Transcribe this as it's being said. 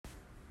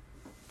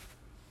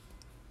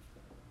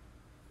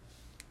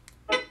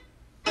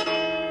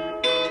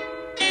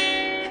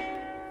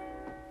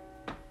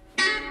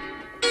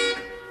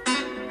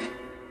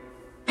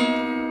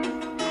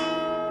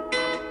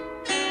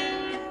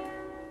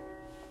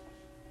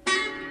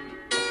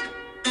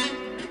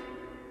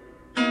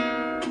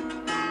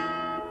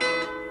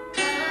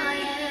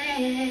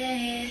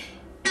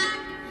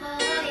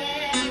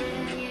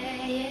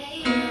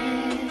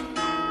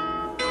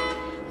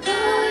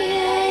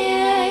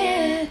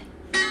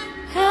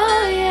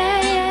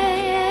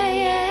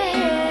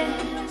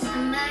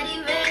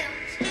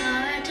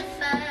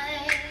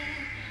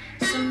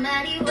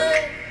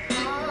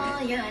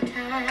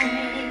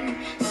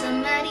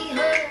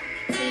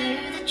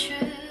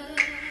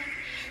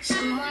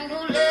Someone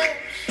who loves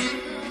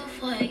you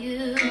for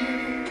you.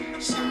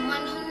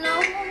 Someone who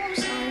knows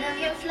all of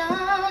your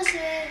flaws.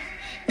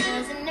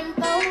 Doesn't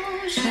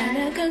impose, trying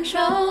to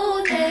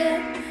control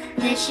them.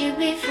 Let you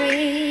be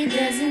free,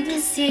 doesn't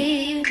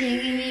deceive.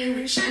 Giving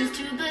you a chance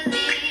to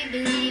believe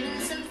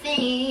in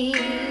something.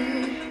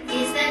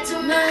 Is that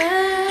too much?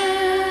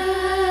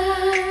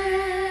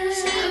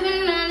 I've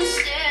been on the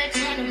search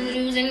and I'm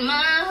losing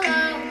my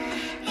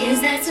hope.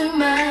 Is that too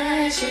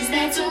much? Is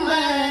that too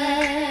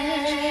much?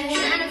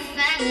 Trying to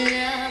find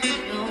love in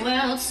a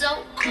world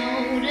so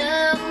cold.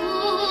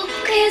 Ooh,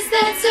 is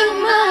that too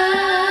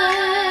much?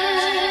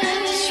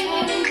 Just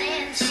want an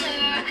answer.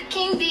 I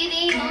can't be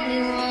the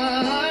only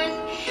one.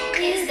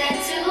 Is that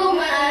too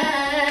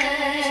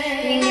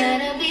much? We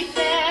gotta be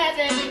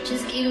perfect.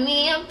 Just give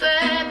me a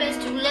purpose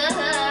to love.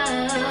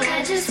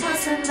 I just want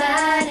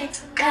somebody,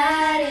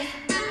 body,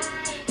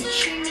 to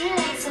treat me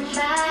like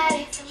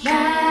somebody,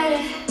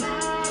 body.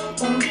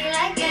 Won't be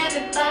like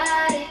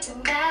everybody,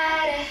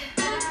 body.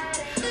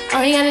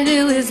 All you gotta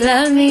do is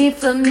love me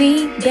for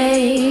me,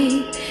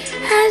 babe.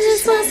 I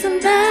just want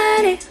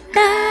somebody,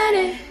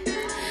 body,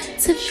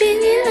 to treat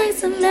me like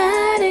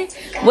somebody.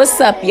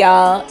 What's up,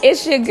 y'all?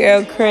 It's your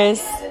girl,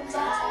 Chris.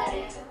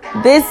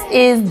 This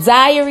is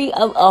Diary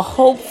of a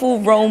Hopeful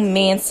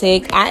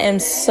Romantic. I am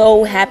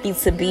so happy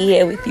to be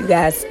here with you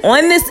guys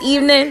on this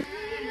evening.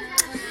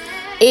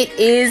 It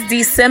is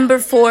December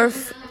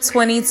 4th,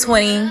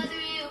 2020.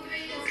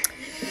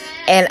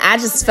 And I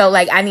just felt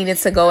like I needed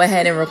to go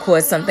ahead and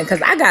record something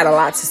because I got a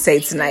lot to say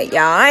tonight,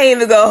 y'all. I ain't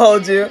even gonna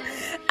hold you.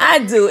 I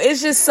do.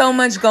 It's just so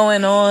much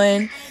going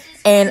on.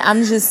 And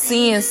I'm just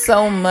seeing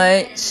so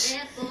much.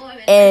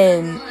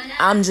 And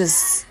I'm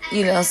just,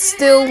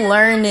 still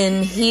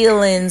learning,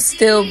 healing,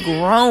 still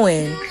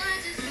growing.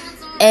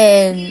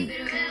 And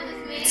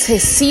to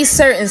see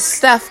certain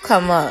stuff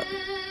come up.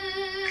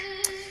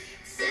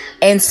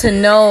 And to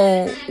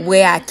know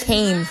where I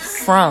came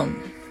from.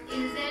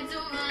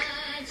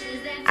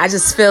 I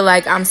just feel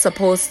like I'm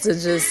supposed to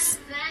just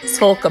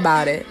talk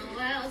about it.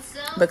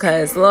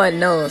 Because Lord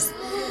knows,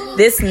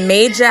 this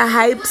major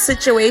hype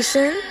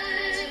situation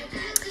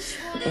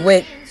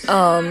with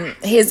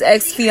his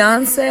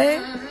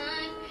ex-fiance,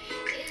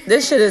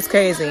 this shit is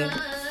crazy.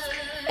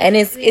 And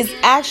it's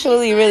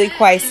actually really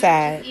quite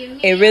sad.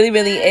 It really,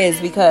 really is.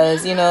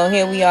 Because,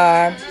 here we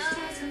are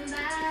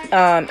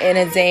in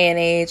a day and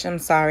age. I'm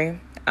sorry.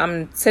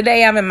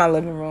 Today I'm in my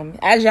living room.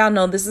 As y'all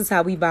know, this is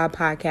How We Vibe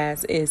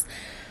podcast is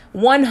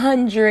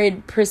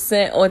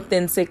 100%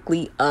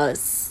 authentically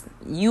us.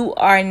 You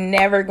are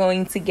never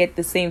going to get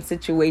the same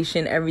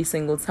situation every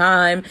single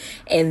time.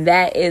 And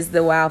that is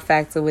the wow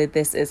factor with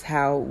This Is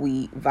How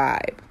We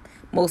Vibe.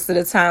 Most of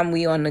the time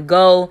we on the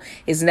go.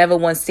 It's never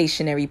one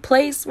stationary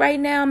place. Right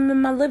now I'm in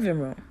my living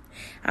room.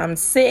 I'm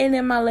sitting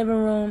in my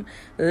living room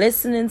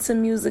listening to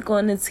music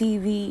on the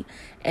TV.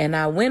 And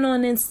I went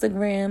on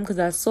Instagram because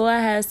I saw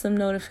I had some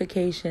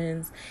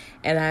notifications.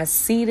 And I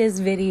see this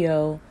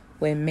video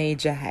with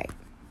Major Hype.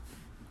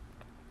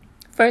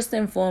 First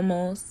and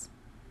foremost,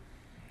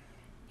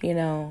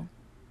 I'm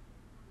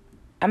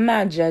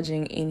not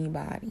judging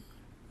anybody.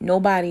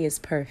 Nobody is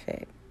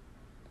perfect,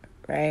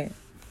 right?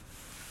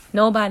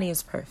 Nobody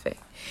is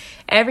perfect.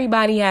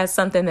 Everybody has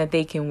something that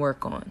they can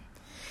work on.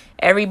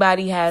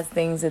 Everybody has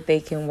things that they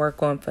can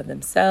work on for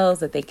themselves,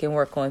 that they can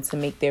work on to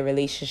make their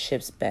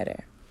relationships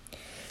better.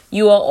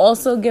 You are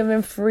also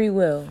given free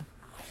will,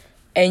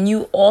 and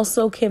you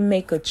also can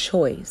make a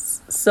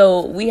choice.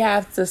 So we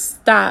have to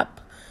stop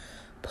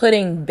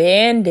putting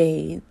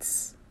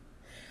Band-Aids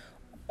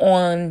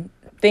on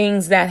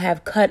things that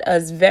have cut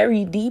us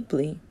very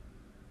deeply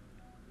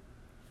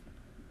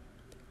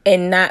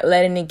and not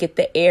letting it get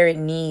the air it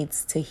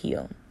needs to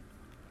heal.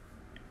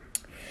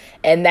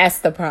 And that's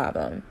the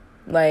problem.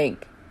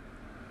 Like,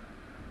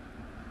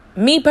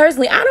 me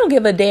personally, I don't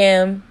give a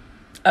damn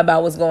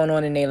about what's going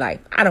on in their life.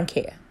 I don't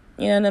care.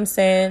 You know what I'm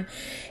saying?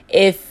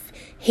 If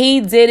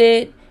he did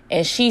it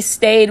and she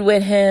stayed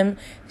with him,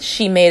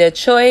 she made a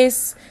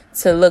choice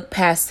to look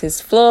past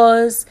his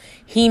flaws.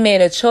 He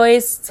made a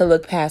choice to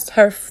look past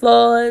her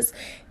flaws.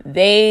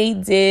 They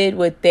did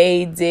what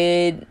they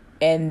did,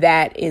 and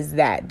that is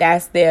that.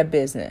 That's their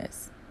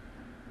business.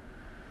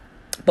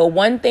 But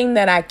one thing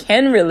that I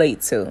can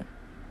relate to,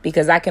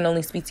 because I can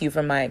only speak to you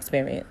from my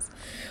experience,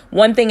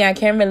 one thing I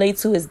can relate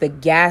to is the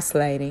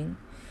gaslighting,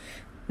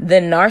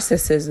 the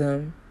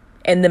narcissism,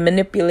 and the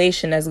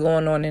manipulation that's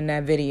going on in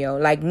that video.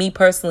 Like, me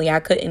personally, I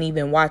couldn't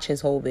even watch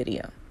his whole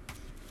video.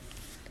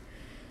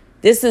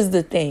 This is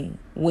the thing.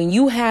 When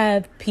you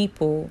have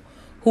people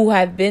who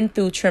have been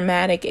through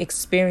traumatic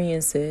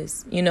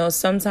experiences,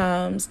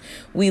 sometimes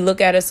we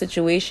look at a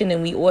situation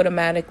and we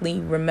automatically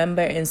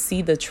remember and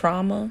see the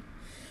trauma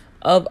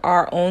of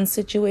our own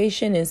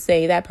situation and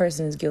say that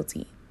person is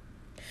guilty.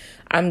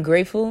 I'm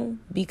grateful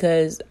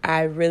because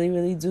I really,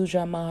 really do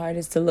try my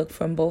hardest to look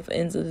from both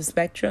ends of the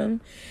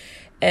spectrum.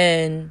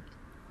 And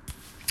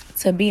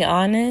to be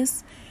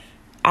honest,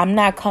 I'm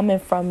not coming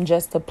from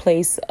just a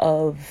place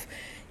of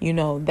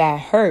that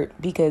hurt,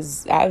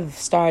 because I've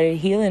started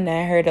healing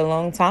that hurt a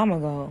long time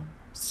ago.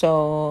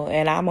 So,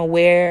 and I'm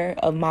aware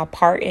of my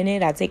part in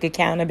it. I take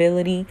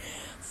accountability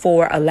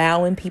for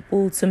allowing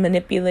people to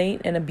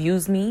manipulate and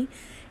abuse me.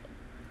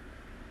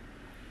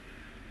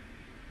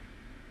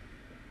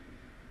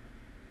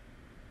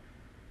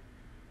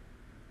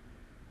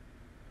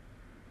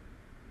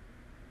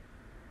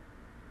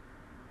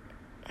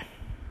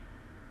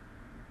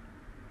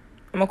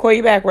 I'm going to call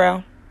you back,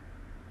 bro.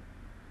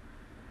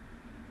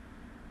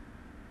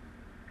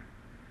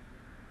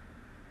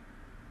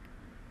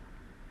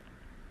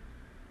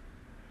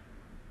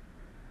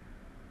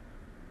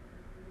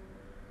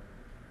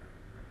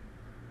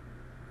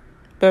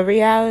 But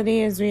reality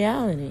is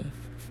reality.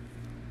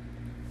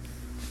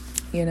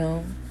 You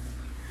know,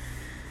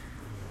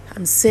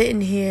 I'm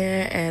sitting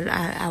here and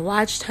I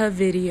watched her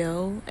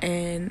video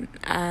and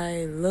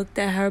I looked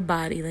at her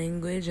body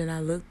language and I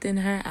looked in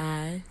her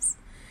eyes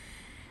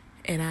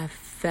and I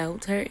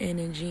felt her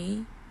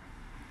energy.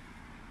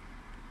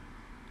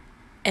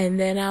 And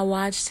then I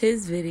watched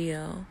his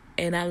video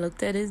and I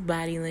looked at his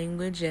body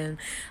language and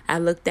I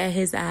looked at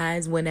his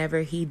eyes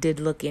whenever he did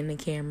look in the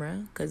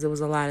camera, because there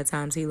was a lot of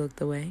times he looked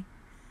away.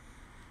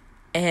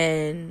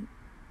 And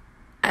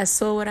I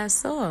saw what I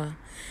saw.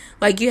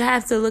 Like, you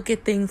have to look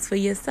at things for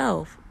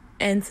yourself.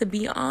 And to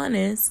be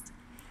honest,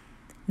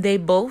 they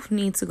both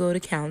need to go to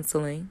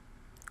counseling,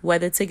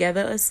 whether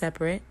together or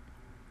separate.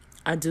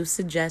 I do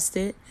suggest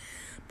it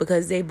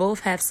because they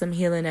both have some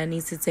healing that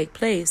needs to take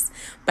place.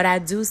 But I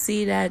do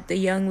see that the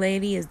young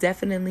lady is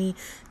definitely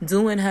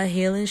doing her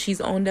healing.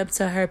 She's owned up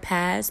to her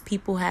past.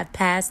 People have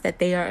past that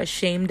they are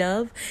ashamed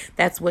of.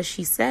 That's what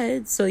she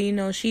said. So, you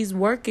know, she's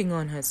working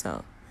on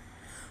herself.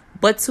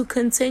 But to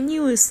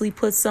continuously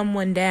put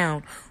someone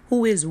down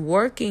who is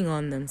working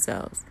on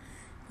themselves,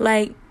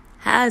 like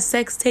how a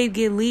sex tape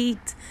get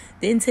leaked,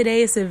 then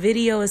today it's a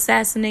video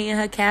assassinating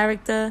her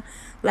character.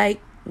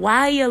 Like,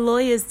 why are your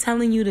lawyers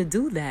telling you to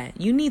do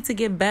that? You need to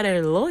get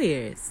better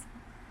lawyers.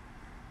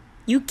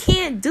 You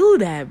can't do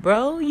that,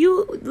 bro.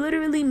 You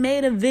literally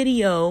made a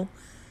video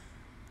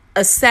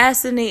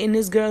assassinating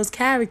this girl's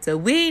character.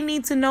 We ain't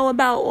need to know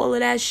about all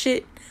of that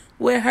shit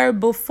with her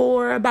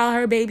before, about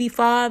her baby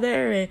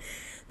father, and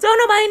don't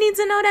nobody need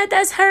to know that.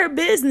 That's her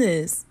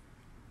business.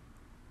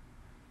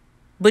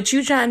 But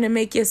you trying to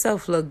make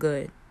yourself look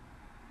good.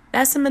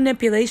 That's a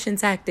manipulation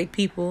tactic,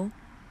 people.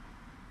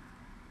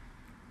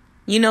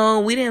 You know,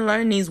 we didn't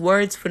learn these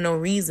words for no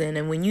reason.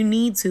 And when you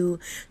need to,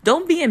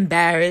 don't be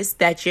embarrassed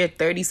that you're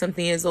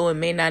 30-something years old and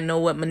may not know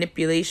what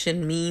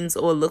manipulation means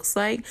or looks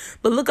like.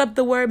 But look up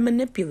the word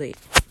manipulate.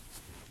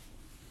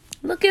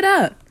 Look it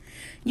up.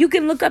 You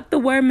can look up the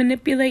word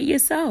manipulate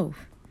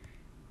yourself.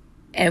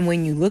 And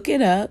when you look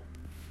it up,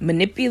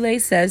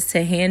 manipulate says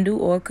to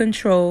handle or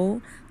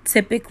control,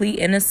 typically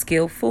in a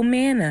skillful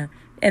manner.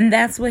 And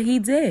that's what he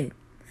did.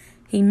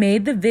 He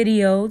made the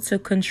video to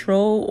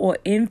control or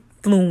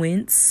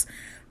influence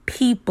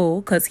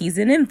people, because he's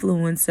an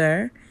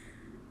influencer,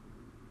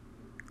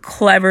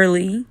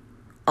 cleverly,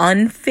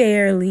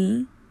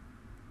 unfairly,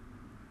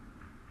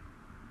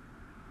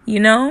 you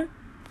know?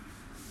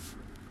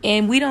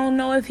 And we don't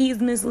know if he's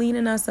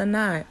misleading us or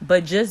not.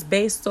 But just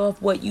based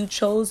off what you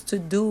chose to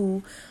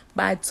do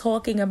by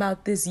talking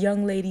about this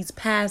young lady's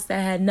past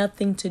that had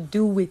nothing to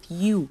do with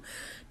you.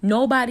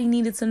 Nobody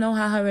needed to know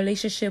how her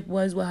relationship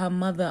was with her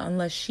mother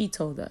unless she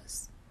told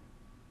us.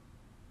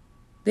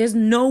 There's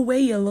no way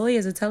your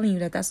lawyers are telling you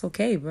that that's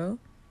okay, bro.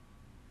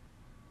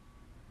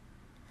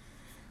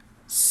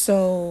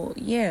 So,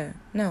 yeah,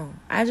 no.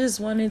 I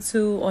just wanted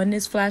to, on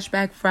this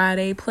Flashback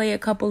Friday, play a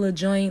couple of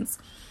joints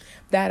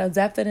that'll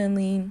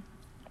definitely,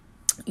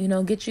 you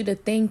know, get you to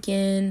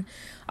thinking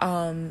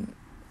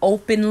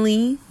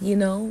openly, you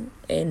know,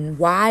 and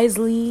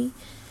wisely,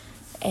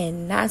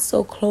 and not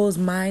so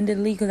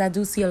closed-mindedly, because I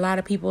do see a lot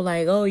of people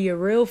like, oh, your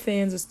real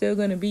fans are still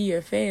going to be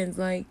your fans.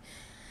 Like,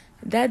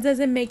 that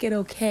doesn't make it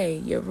okay.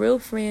 Your real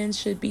friends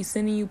should be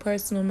sending you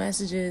personal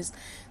messages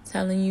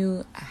telling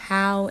you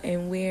how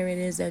and where it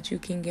is that you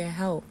can get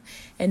help.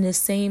 And the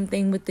same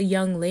thing with the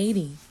young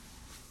lady.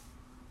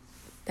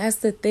 That's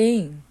the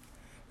thing.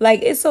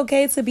 Like, it's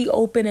okay to be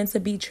open and to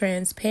be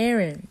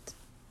transparent.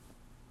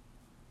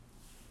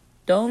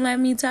 Don't let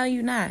me tell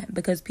you not,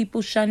 because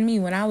people shunned me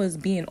when I was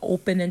being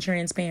open and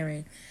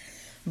transparent.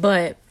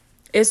 But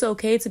it's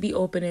okay to be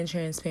open and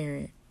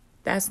transparent.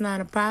 That's not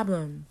a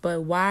problem.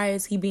 But why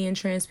is he being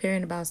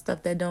transparent about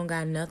stuff that don't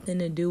got nothing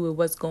to do with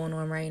what's going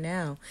on right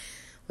now?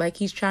 Like,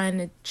 he's trying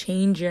to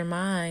change your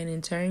mind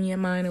and turn your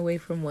mind away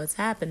from what's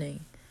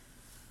happening.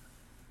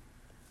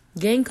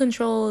 Gain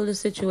control of the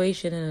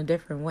situation in a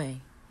different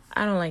way.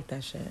 I don't like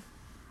that shit.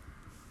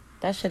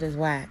 That shit is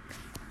whack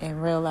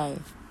in real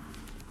life.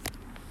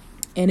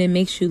 And it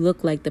makes you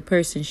look like the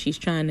person she's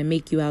trying to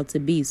make you out to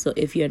be. So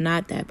if you're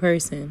not that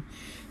person,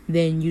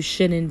 then you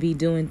shouldn't be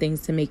doing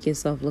things to make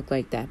yourself look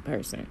like that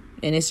person.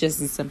 And it's just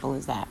as simple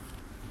as that.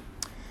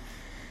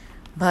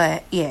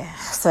 But yeah,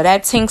 so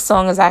that Tink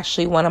song is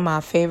actually one of my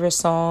favorite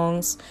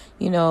songs.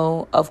 You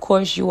know, of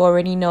course, you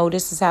already know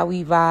this is How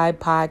We Vibe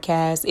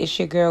podcast. It's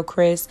your girl,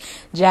 Chris.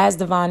 Jazz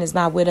Devon is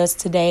not with us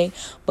today,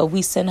 but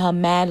we send her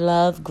mad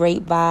love,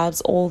 great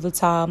vibes all the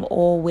time,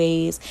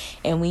 always.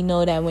 And we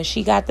know that when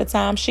she got the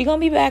time, she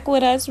gonna be back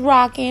with us,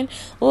 rocking,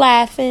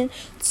 laughing,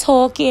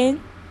 talking.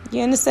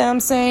 You understand what I'm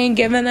saying?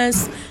 Giving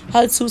us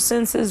her 2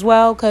 cents as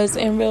well, because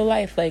in real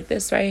life, like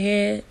this right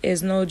here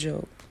is no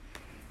joke.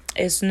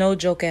 It's no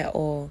joke at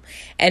all.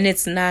 And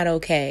it's not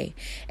okay.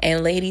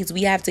 And ladies,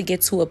 we have to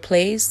get to a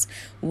place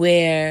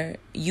where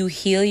you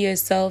heal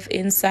yourself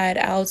inside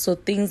out so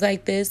things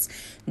like this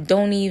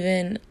don't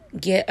even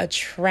get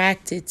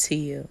attracted to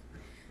you.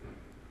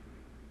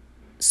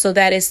 So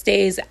that it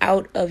stays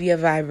out of your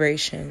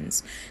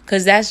vibrations.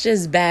 Because that's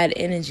just bad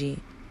energy.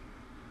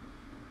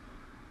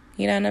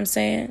 You know what I'm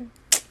saying?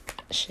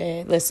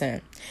 Shit,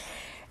 listen.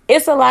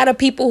 It's a lot of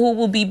people who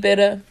will be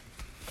bitter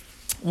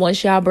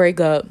once y'all break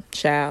up,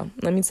 child.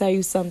 Let me tell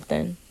you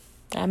something.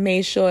 I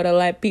made sure to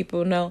let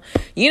people know.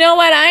 You know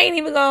what? I ain't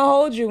even gonna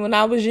hold you. When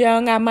I was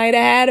young, I might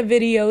have had a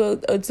video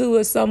or two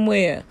or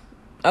somewhere.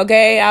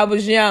 Okay? I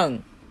was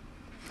young.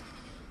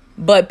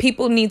 But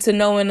people need to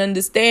know and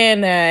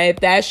understand that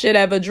if that shit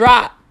ever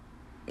drop,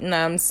 you know what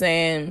I'm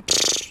saying?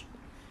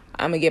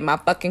 I'm gonna get my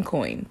fucking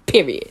coin.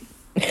 Period.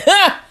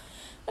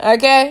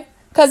 Okay?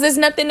 Because there's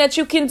nothing that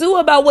you can do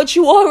about what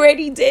you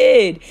already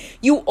did.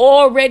 You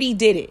already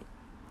did it.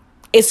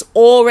 It's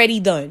already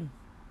done.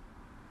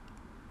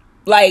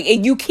 Like,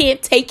 you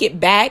can't take it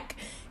back.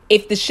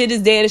 If the shit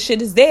is there, the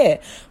shit is there.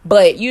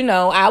 But, you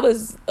know, I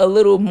was a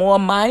little more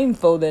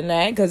mindful than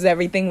that because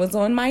everything was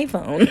on my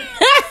phone.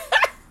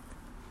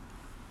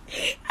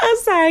 I'm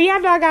sorry.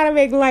 Y'all know I gotta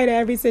make light of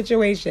every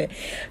situation.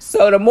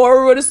 So the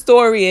moral of the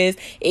story is,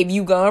 if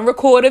you gonna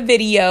record a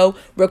video,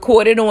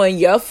 record it on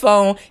your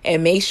phone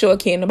and make sure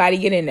can't nobody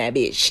get in that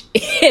bitch.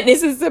 And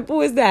it's as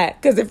simple as that.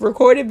 Because if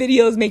recorded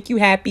videos make you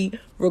happy,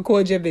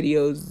 record your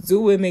videos. Do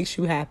what makes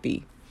you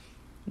happy.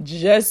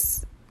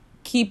 Just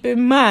keep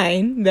in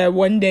mind that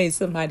one day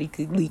somebody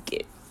could leak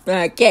it.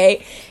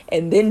 Okay?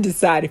 And then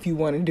decide if you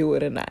want to do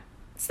it or not.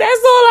 So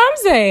that's all I'm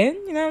saying.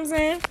 You know what I'm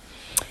saying?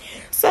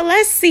 So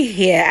let's see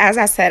here. As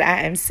I said,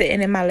 I am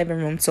sitting in my living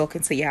room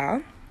talking to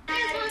y'all.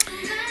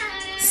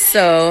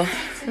 So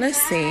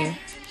let's see.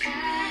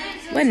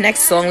 What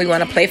next song we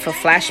want to play for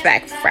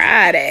Flashback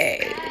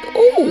Friday?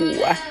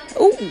 Ooh.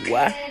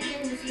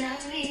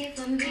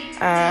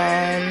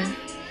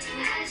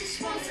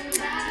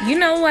 You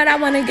know what I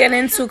want to get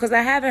into? Because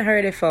I haven't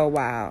heard it for a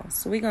while.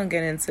 So we're going to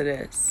get into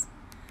this.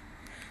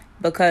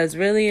 Because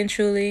really and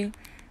truly,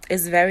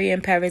 it's very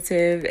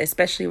imperative,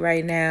 especially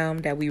right now,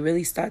 that we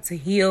really start to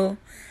heal.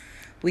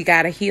 We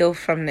got to heal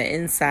from the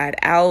inside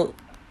out.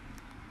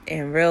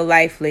 In real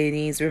life,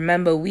 ladies,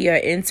 remember, we are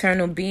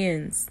internal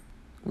beings.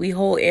 We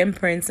hold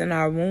imprints in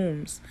our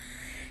wombs.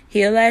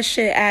 Heal that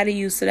shit out of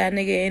you so that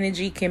nigga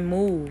energy can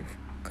move.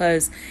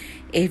 Because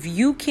if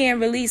you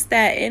can't release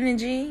that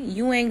energy,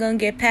 you ain't going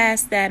to get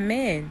past that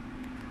man.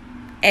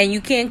 And you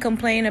can't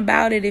complain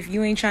about it if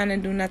you ain't trying to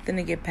do nothing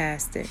to get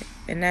past it.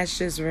 And that's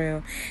just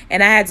real.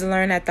 And I had to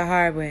learn that the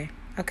hard way.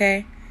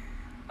 Okay?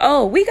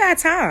 Oh, we got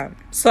time.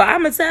 So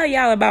I'm going to tell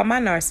y'all about my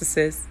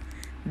narcissist.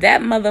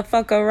 That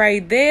motherfucker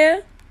right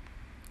there.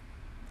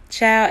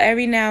 Child,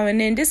 every now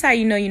and then. This how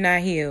you know you're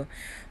not healed.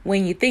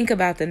 When you think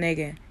about the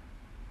nigga.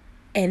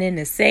 And in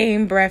the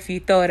same breath you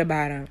thought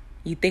about him.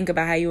 You think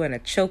about how you want to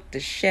choke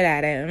the shit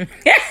out of him.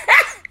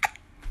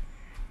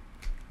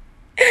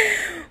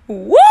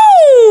 Woo!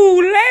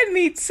 Let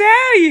me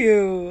tell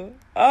you.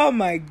 Oh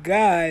my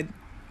God.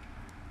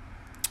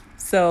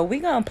 So we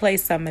gonna play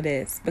some of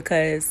this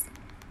because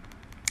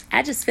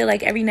I just feel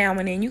like every now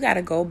and then you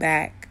gotta go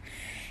back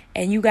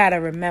and you gotta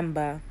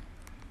remember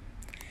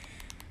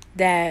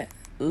that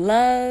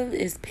love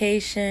is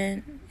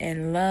patient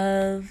and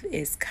love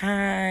is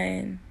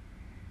kind.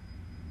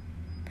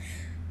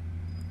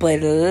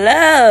 But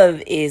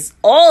love is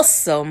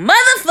also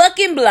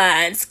motherfucking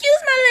blind.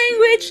 Excuse my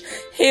language.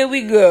 Here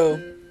we go.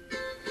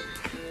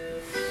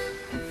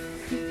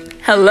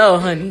 Hello,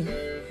 honey.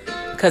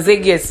 Because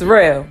it gets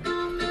real.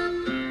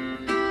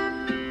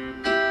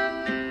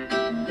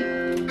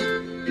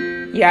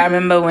 Yeah, I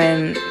remember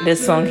when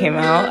this song came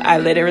out, I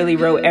literally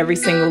wrote every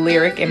single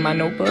lyric in my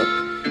notebook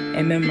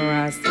and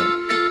memorized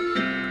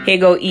it. Here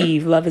go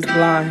Eve, Love is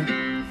Blind.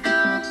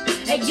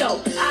 Hey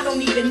yo, I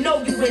don't even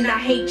know you and I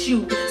hate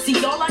you.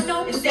 See, all I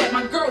know is that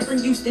my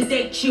girlfriend used to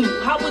date you.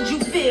 How would you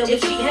feel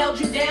if she held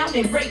you down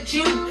and raped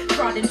you?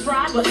 Tried and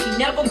tried, but she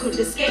never could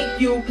escape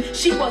you.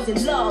 She was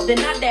in love, and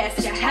I'd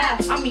ask you how.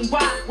 I mean,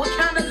 why? What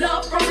kind of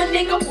love from a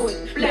nigga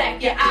would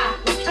black your eye?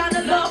 What kind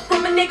of love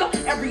from a nigga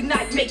every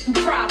night make you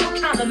cry?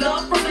 What kind of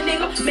love from a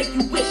nigga make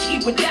you wish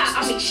he would die?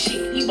 I mean,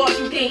 shit, he bought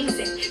you things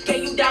and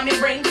gave you diamond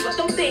rings, but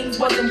them things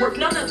wasn't worth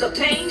none of the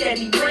pain that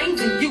he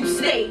brings, and you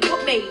stayed.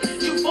 What made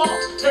you fall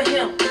for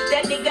him?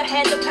 That nigga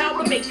had the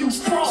power to make you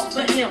crawl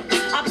for him.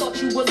 I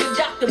thought you was a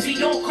doctor,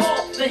 be on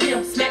call for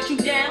him. Smacked you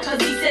down cause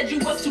he said you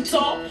was too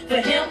tall for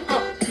him.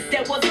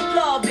 That wasn't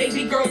love,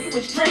 baby girl, you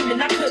was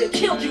dreaming. I could've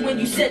killed you when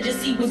you said your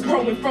seed was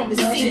growing from his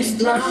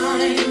seed. Love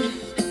is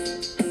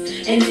blind.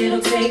 And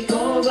it'll take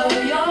over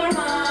your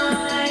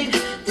mind.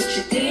 What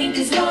you think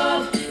is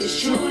love is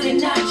surely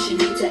not. You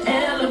need to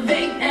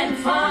elevate and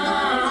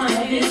find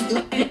his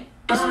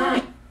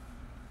mind.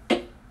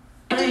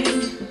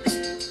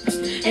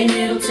 And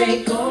it'll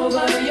take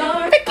over your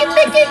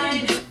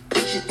mind.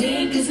 What you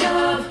think is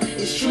love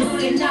is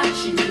surely not.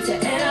 You need to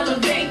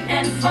elevate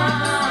and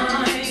find.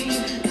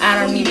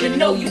 I don't even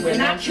know you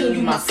and I kill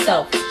you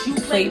myself. You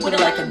play with her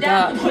like a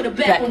dog, put her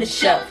back on the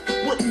shelf.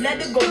 Wouldn't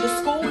let her go to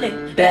school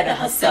and better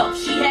herself.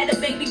 She had a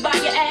baby by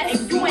your ass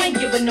and you ain't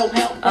giving no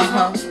help.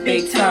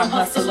 Big time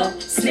hustler,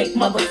 snake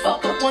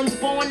motherfucker. One's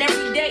born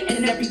every day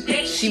and every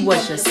day She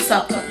was your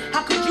sucker.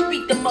 How could you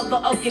beat the mother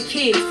of your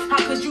kids? How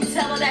could you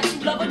tell her that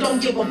you love her?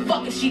 Don't give a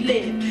fuck if she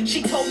lived.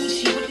 She told me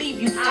she would leave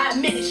you. I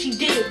admit it, she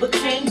did, but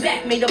came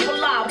back, made up a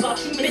lie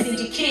about you missing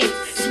your kids.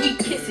 Sweet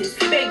kisses,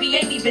 baby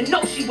ain't even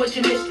know she was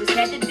your mistress.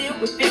 Had to deal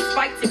with fist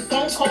fights and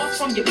phone calls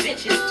from your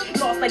bitches.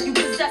 Lost like you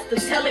possessed her,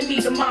 telling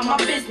me to mind my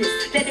business.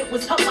 That it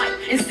was her life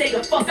and stay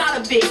the fuck out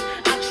of it.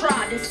 I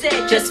tried and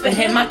said Just for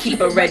him, I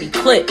keep a ready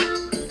clip.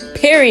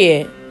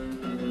 Period.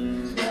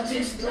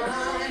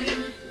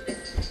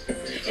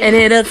 And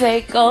it'll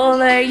take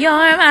over your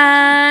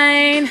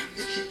mind.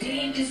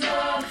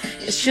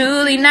 It's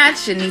truly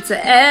not. You need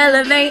to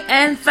elevate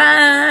and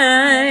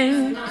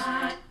find.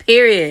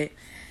 Period.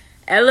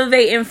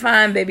 Elevate and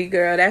find, baby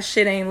girl. That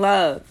shit ain't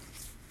love.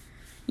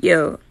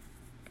 Yo,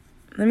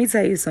 let me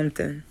tell you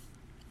something.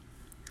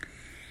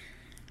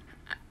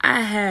 I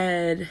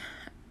had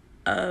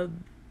a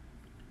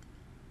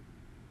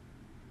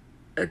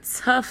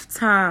tough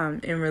time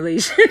in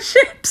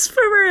relationships,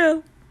 for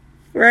real,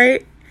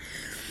 right?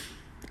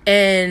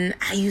 And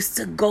I used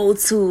to go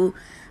to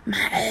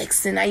my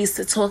ex and I used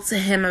to talk to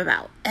him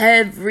about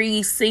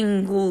every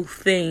single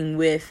thing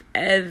with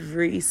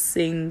every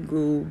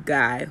single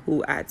guy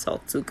who I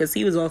talked to, because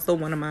he was also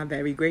one of my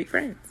very great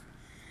friends.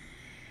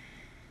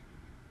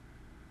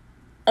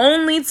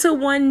 Only to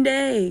one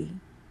day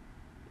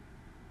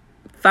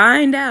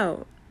find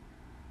out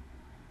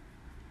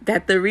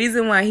that the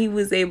reason why he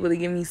was able to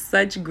give me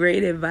such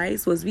great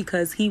advice was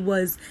because he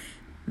was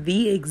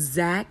the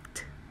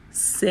exact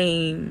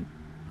same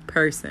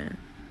person.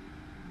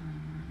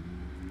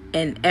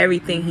 And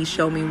everything he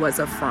showed me was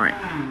a front.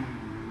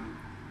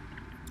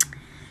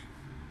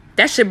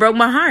 That shit broke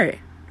my heart.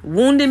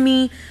 Wounded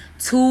me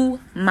to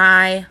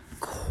my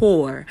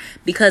core.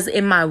 Because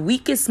in my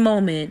weakest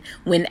moment,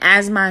 when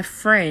as my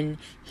friend,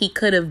 he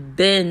could have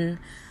been,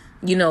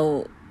 you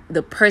know,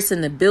 the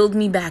person to build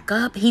me back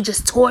up, he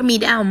just tore me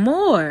down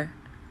more.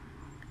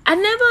 I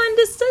never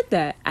understood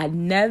that. I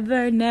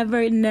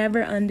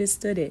never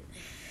understood it.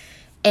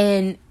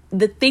 And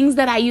the things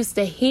that I used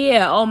to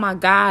hear, oh my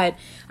God,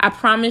 I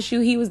promise you,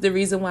 he was the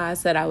reason why I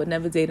said I would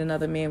never date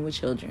another man with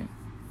children.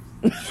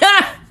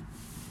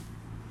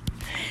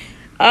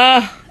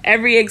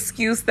 Every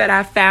excuse that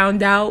I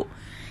found out,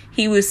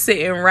 he was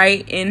sitting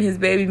right in his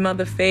baby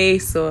mother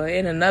face or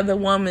in another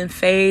woman's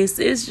face.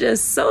 It's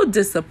just so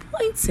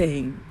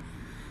disappointing.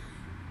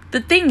 The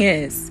thing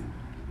is,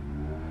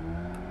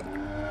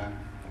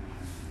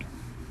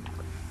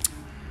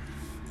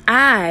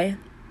 I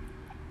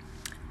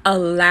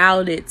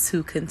allowed it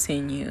to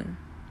continue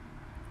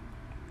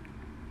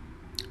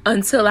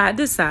until I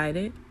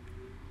decided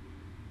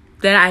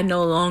that I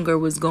no longer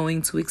was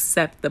going to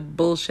accept the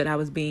bullshit I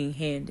was being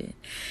handed.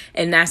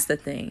 And that's the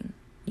thing.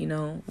 You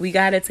know, we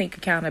got to take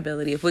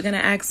accountability. If we're going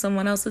to ask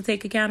someone else to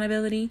take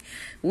accountability,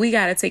 we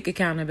got to take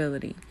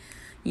accountability.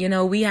 You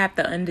know, we have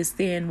to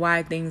understand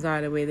why things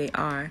are the way they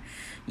are.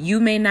 You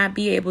may not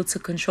be able to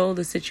control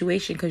the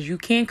situation because you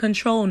can't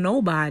control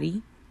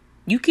nobody.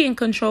 You can't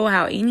control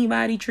how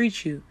anybody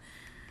treats you.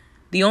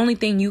 The only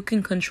thing you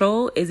can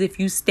control is if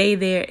you stay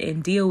there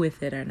and deal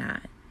with it or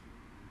not.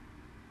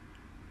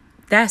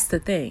 That's the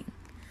thing.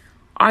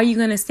 Are you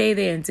going to stay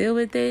there and deal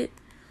with it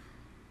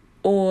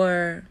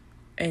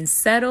and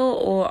settle,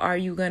 or are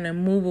you going to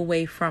move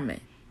away from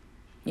it?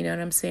 You know what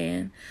I'm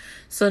saying?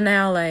 So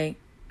now, like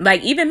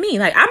even me,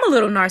 like I'm a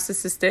little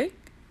narcissistic.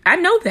 I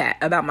know that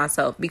about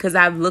myself because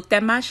I've looked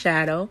at my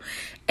shadow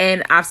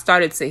and I've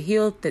started to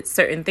heal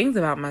certain things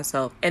about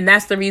myself. And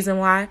that's the reason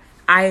why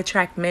I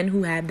attract men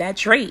who have that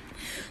trait.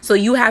 So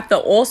you have to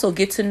also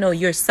get to know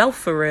yourself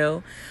for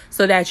real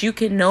so that you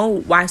can know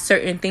why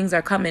certain things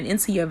are coming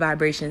into your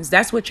vibrations.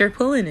 That's what you're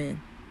pulling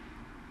in.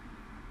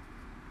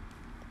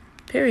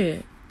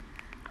 Period.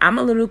 I'm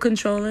a little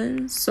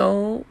controlling,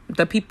 so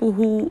the people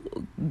who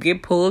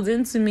get pulled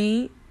into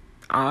me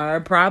are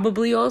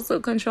probably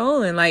also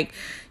controlling. Like,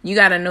 you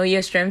got to know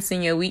your strengths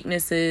and your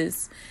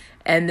weaknesses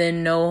and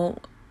then know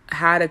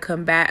how to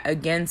combat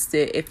against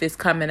it if it's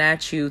coming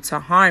at you to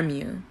harm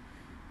you.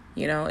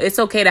 You know, it's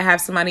okay to have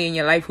somebody in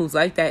your life who's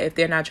like that if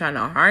they're not trying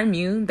to harm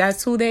you.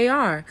 That's who they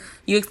are.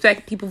 You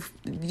expect people,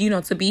 you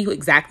know, to be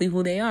exactly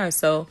who they are.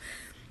 So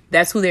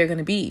that's who they're going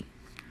to be.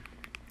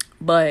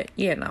 But,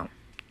 you know.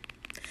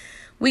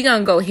 We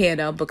gonna go here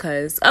though,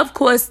 because of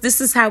course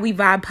this is How We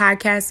Vibe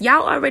podcast.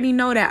 Y'all already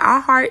know that our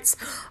hearts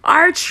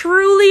are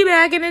truly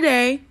back in the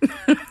day.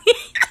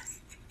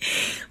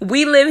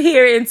 We live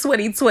here in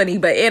 2020,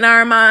 but in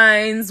our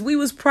minds, we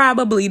was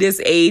probably this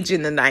age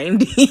in the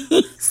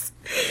 90s.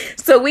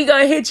 So we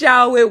gonna hit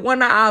y'all with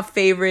one of our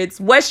favorites,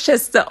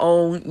 Westchester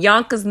own,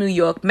 Yonkers, New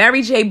York,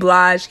 Mary J.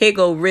 Blige. Here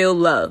go Real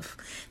Love,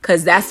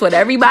 cause that's what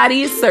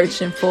everybody is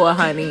searching for,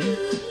 honey.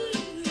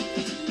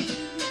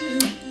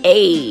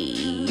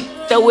 Hey,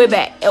 throw it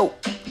back. Oh,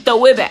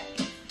 throw it back.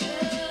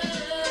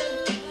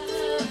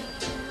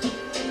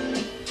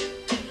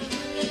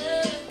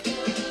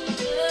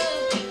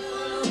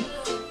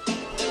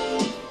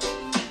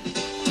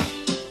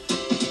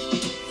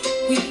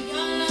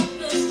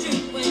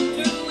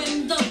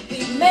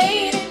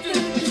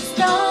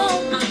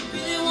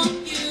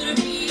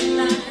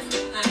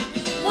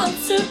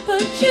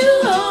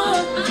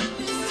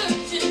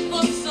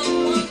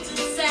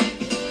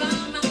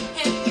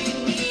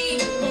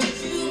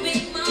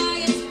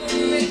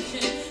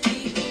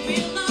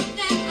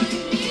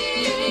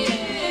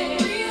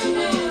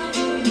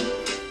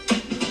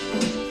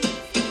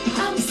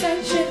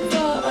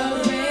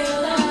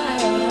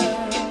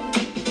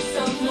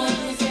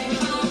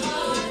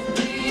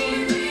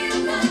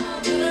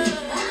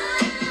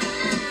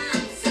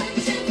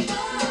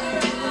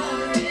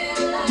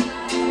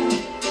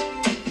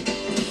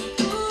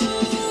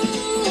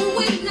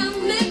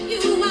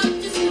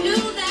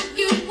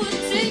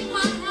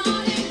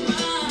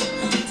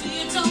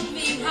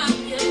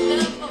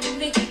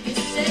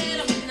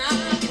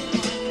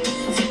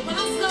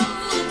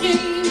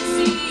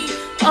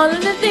 All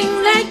of the things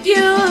that you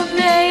have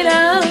made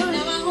of.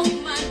 Now I hope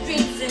my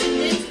dreams and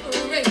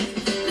inspiration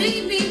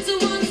lead me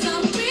towards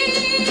some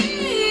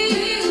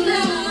real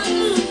love.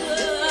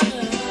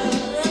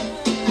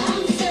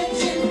 I'm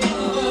searching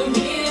for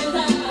real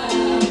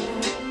love.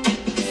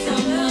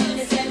 Someone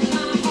to set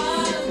my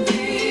heart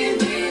free.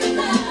 Real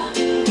love.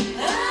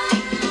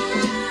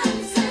 I'm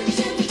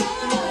searching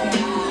for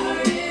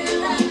real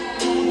love.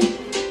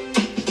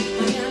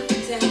 I got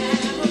to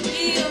have a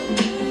real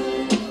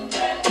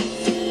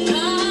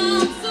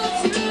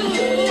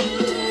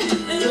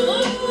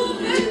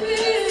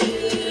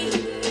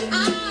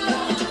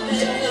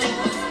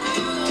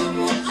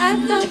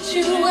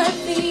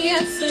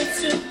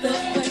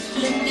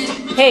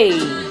Hey,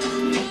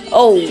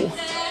 oh,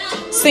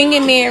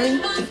 singing Mary,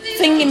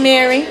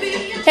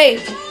 hey,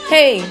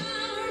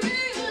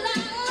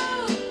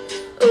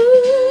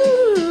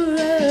 ooh,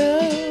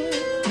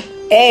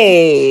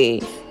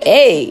 hey,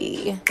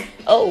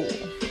 oh,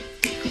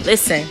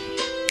 listen,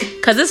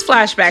 cause it's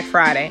Flashback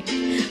Friday,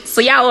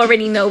 so y'all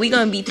already know we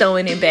gonna be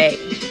throwing it back.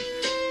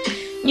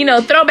 You know,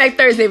 Throwback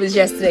Thursday was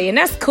yesterday, and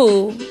that's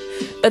cool,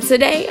 but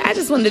today I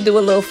just wanted to do a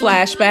little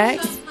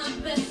flashbacks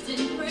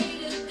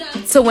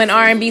to when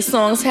R&B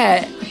songs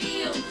had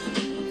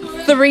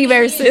 3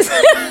 verses.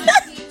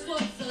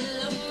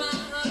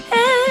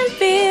 And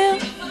feel.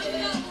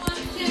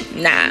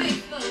 Nah.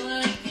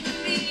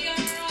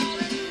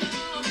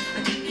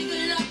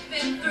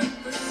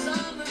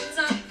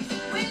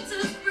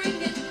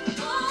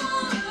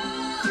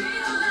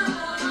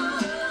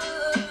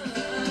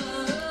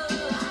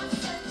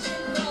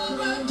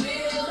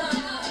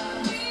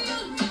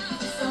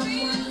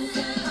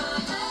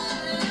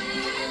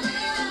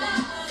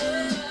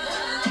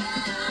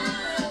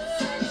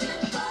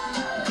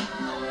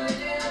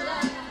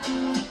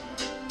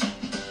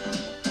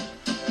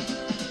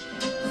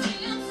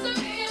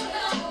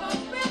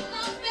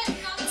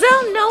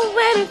 Don't know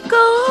where to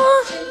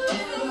go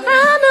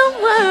around the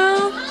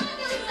world.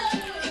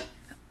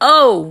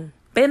 Oh,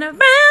 been around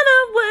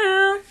the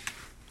world.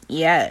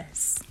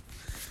 Yes.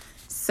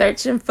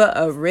 Searching for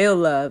a real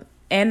love,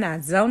 and I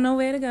don't know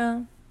where to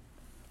go.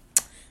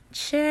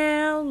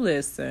 Chill,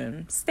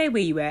 listen. Stay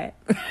where you at.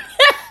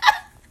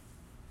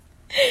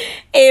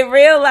 In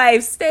real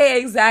life, stay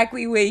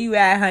exactly where you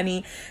at,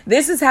 honey.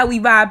 This is How We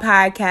Vibe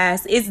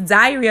podcast. It's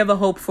Diary of a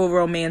Hopeful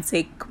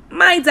Romantic,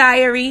 my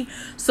diary.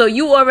 So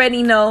you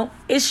already know,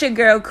 it's your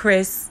girl,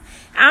 Chris.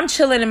 I'm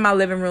chilling in my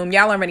living room.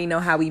 Y'all already know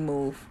how we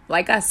move.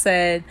 Like I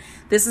said,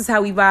 This is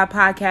How We Vibe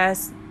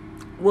podcast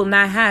will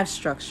not have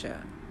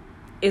structure.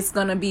 It's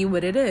going to be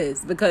what it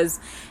is because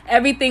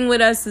everything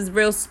with us is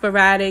real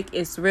sporadic.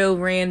 It's real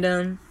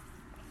random.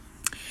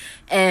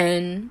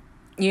 And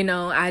you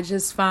know, I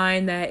just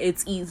find that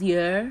it's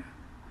easier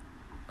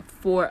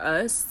for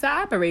us to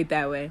operate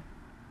that way.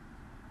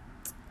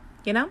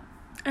 You know?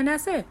 And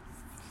that's it.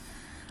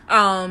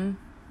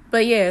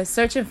 But yeah,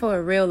 searching for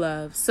a real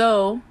love.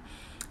 So,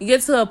 you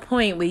get to a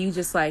point where you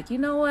just like, you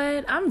know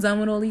what? I'm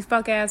done with all these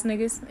fuck ass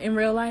niggas in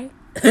real life.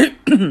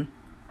 It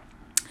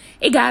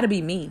gotta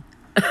be me.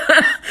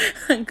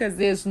 Because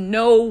there's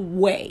no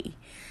way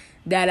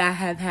that I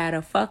have had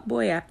a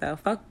fuckboy after a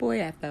fuckboy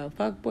after a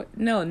fuckboy.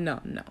 No.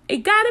 It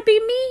gotta be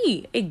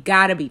me. It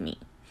gotta be me.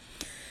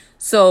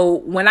 So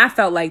when I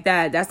felt like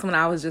that, that's when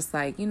I was just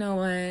like, you know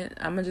what?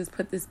 I'm gonna just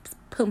put this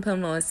pum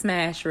pum on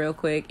smash real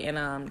quick,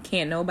 and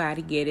can't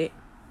nobody get it.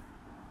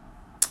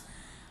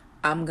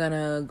 I'm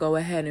gonna go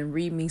ahead and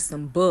read me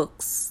some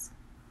books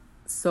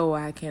so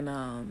I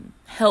can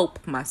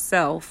help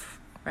myself,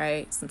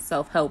 right? Some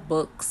self-help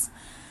books.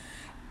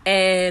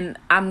 And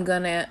I'm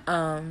gonna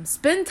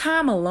spend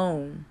time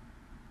alone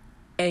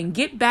and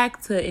get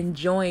back to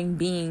enjoying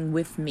being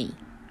with me.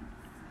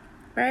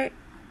 Right?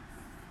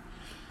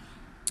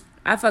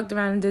 I fucked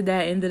around and did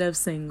that, ended up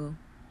single.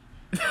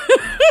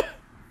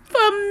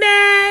 For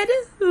mad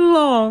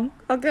long,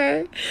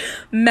 okay?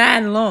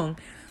 Mad long.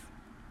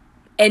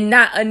 And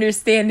not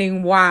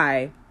understanding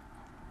why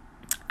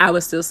I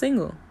was still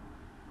single.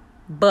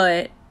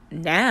 But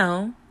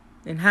now,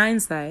 in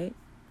hindsight,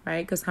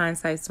 right? Because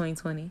hindsight's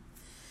 2020.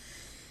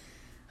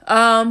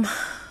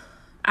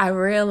 I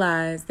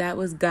realized that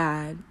was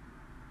God.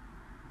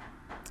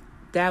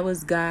 That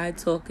was God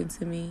talking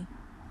to me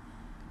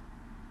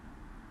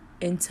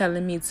and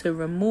telling me to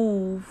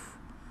remove,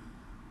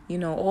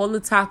 all the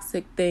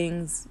toxic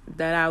things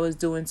that I was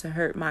doing to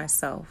hurt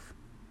myself,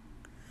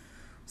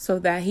 so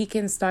that he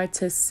can start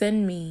to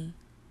send me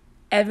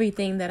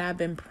everything that I've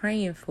been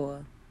praying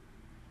for.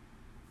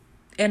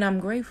 And I'm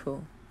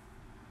grateful.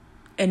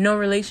 And no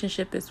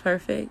relationship is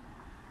perfect,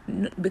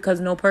 because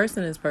no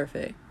person is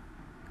perfect.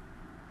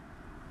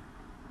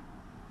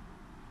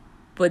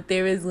 But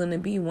there is going to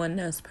be one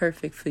that's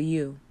perfect for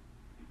you.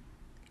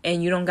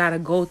 And you don't got to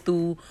go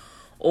through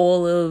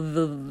all of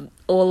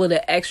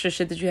the extra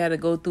shit that you had to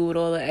go through with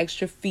all the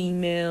extra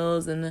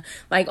females and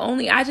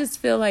I just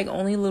feel like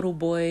only little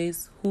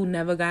boys who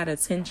never got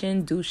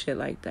attention do shit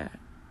like that.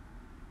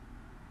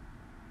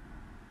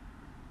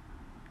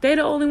 They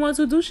the only ones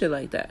who do shit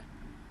like that.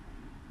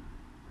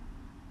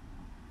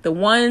 The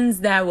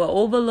ones that were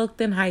overlooked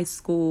in high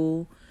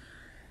school,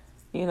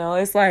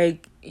 it's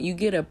like you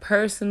get a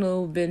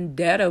personal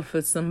vendetta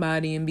for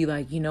somebody and be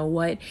like, you know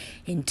what?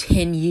 In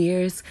 10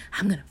 years,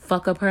 I'm going to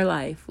fuck up her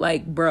life.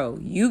 Like, bro,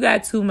 you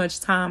got too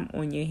much time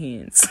on your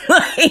hands.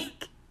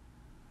 Like,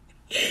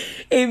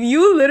 if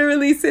you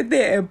literally sit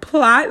there and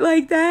plot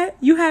like that,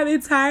 you have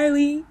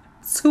entirely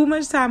too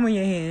much time on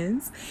your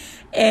hands.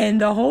 And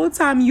the whole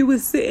time you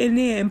was sitting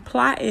there and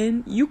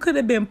plotting, you could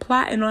have been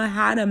plotting on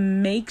how to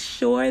make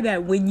sure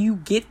that when you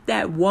get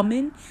that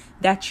woman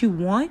that you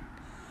want,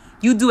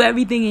 you do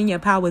everything in your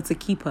power to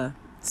keep her.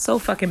 So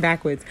fucking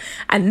backwards.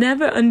 I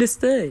never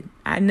understood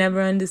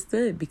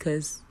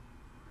because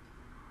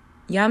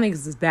y'all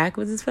niggas is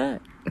backwards as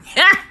fuck.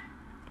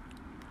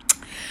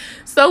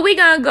 So we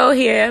gonna go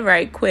here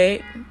right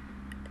quick.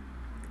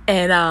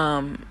 And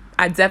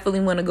I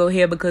definitely want to go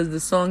here because the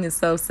song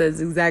itself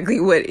says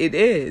exactly what it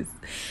is.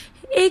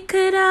 It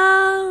could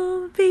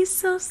all be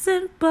so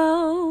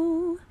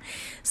simple.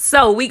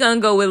 So we gonna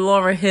go with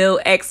Lauryn Hill,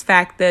 X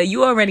Factor.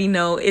 You already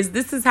know,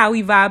 This Is How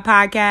We Vibe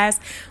podcast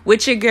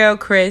with your girl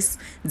Chris,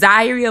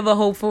 Diary of a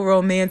Hopeful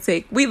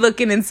Romantic. We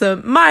looking into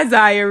my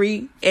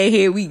diary, and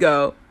here we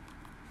go.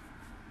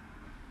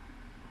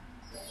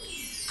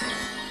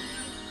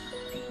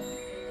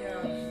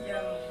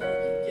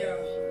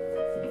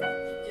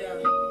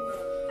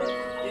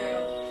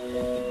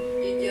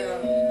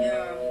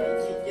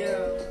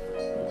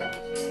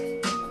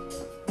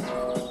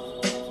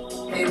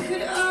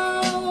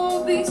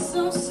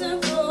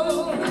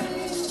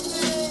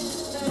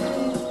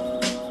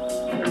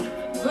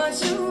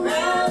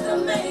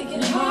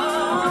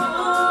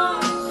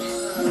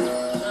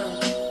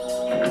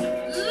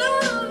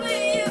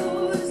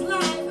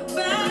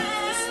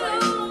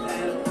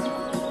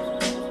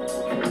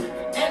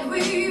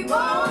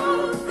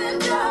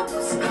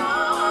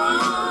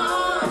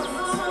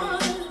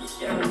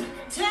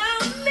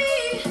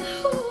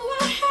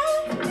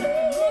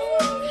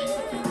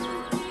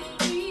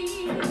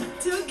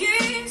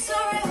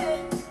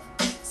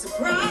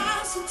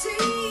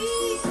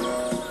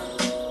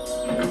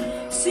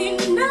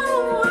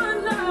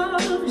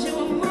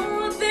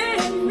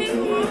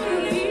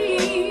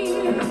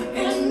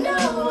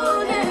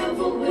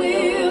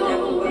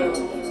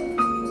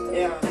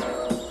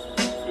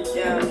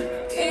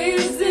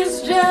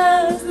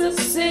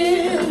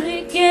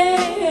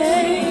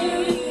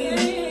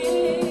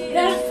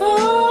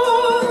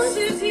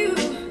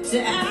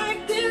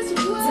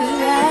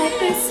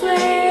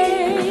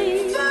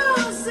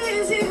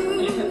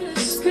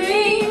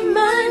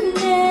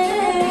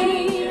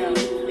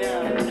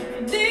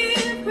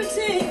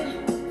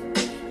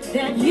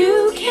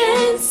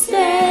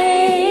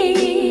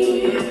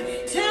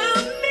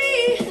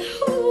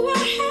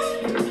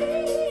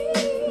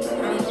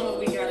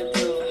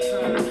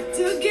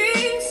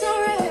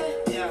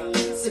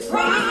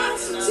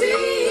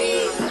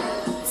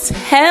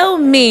 Tell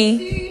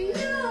me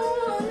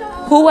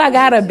who I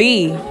gotta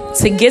be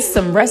to get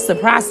some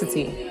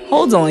reciprocity.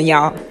 Hold on,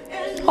 y'all.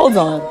 Hold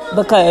on.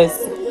 Because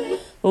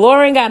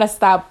Lauryn gotta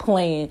stop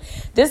playing.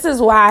 This is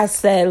why I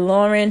said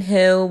Lauryn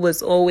Hill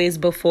was always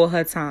before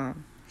her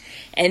time.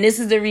 And this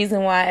is the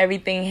reason why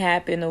everything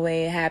happened the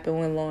way it happened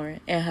with Lauryn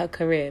and her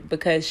career.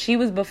 Because she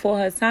was before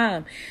her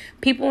time.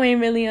 People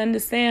ain't really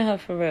understand her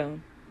for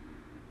real.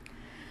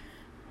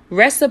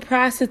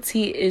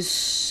 Reciprocity is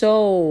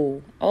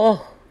so...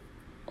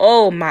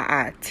 Oh my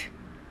aunt.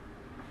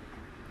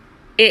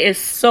 It is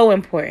so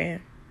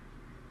important.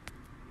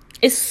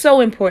 It's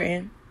so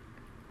important.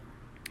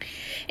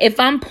 If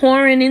I'm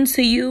pouring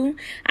into you,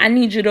 I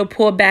need you to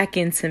pour back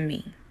into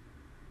me.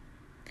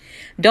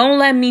 Don't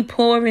let me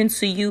pour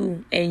into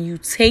you and you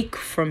take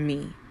from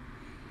me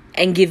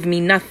and give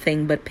me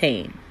nothing but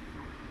pain.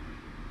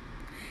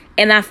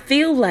 And I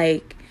feel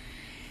like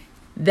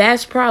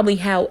that's probably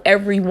how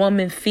every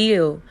woman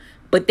feel,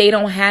 but they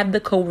don't have the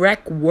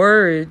correct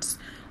words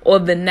or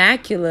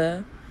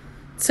vernacular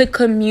to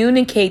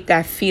communicate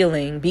that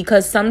feeling,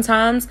 because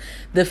sometimes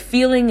the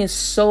feeling is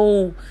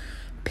so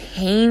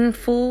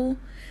painful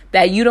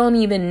that you don't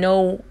even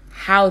know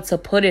how to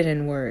put it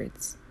in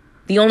words.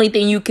 The only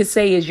thing you could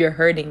say is you're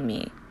hurting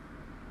me.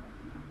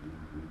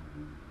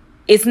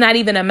 It's not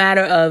even a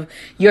matter of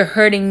you're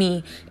hurting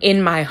me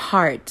in my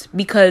heart,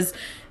 because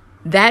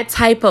that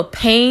type of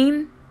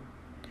pain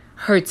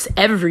hurts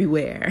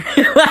everywhere.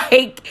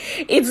 Like,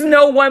 it's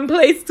no one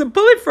place to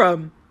pull it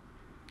from.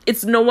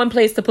 It's no one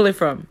place to pull it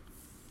from.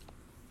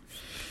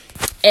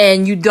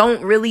 And you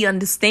don't really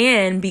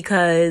understand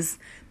because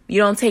you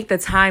don't take the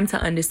time to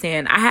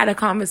understand. I had a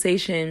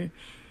conversation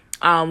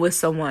with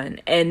someone,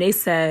 and they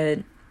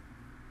said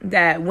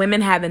that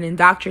women have an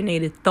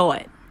indoctrinated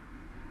thought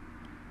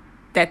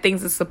that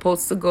things are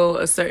supposed to go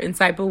a certain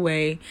type of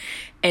way.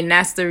 And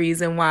that's the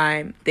reason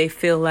why they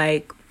feel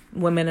like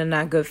women are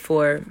not good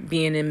for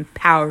being in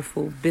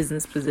powerful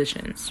business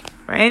positions,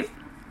 right?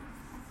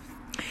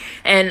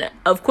 And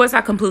of course,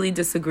 I completely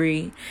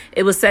disagree.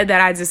 It was said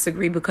that I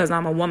disagree because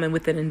I'm a woman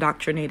with an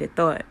indoctrinated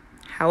thought.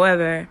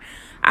 However,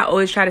 I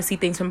always try to see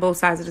things from both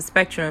sides of the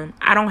spectrum.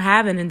 I don't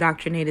have an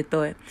indoctrinated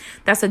thought.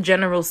 That's a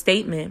general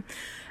statement.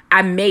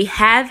 I may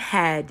have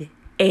had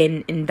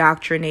an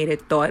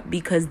indoctrinated thought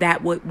because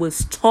that what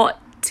was taught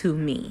to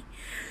me.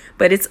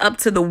 But it's up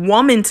to the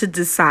woman to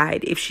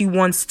decide if she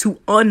wants to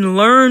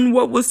unlearn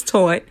what was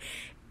taught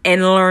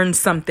and learn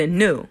something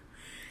new.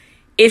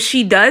 If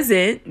she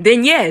doesn't,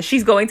 then yeah,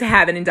 she's going to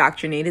have an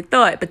indoctrinated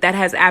thought. But that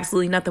has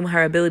absolutely nothing with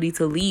her ability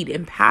to lead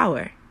in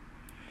power.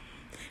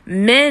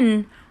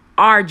 Men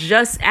are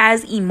just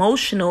as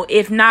emotional,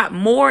 if not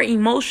more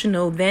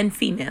emotional than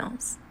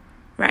females,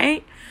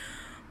 right?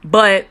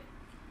 But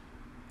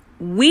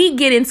we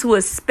get into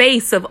a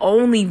space of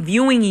only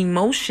viewing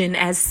emotion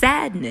as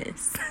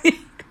sadness.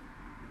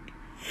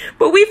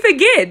 But we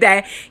forget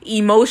that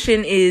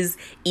emotion is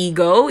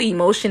ego,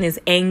 emotion is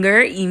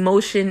anger,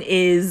 emotion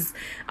is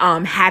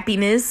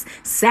happiness,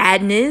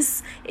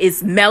 sadness,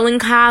 it's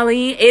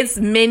melancholy, it's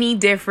many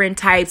different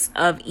types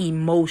of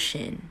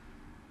emotion.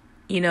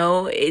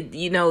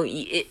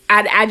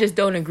 I just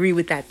don't agree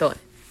with that thought.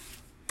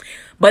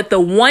 But the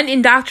one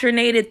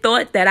indoctrinated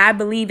thought that I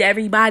believe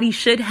everybody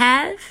should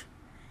have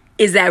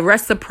is that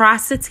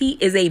reciprocity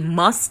is a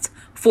must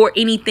for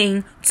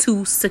anything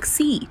to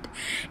succeed.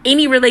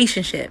 Any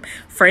relationship,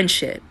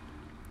 friendship,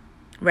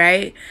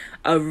 right?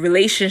 A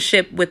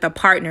relationship with a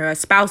partner, a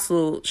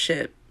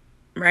spousalship,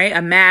 right?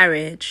 A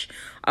marriage,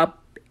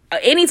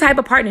 any type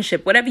of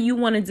partnership, whatever you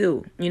want to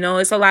do.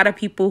 It's a lot of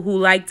people who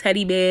like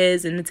teddy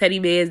bears, and the teddy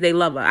bears, they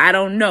love her. I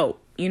don't know.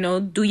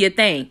 Do your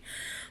thing.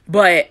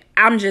 But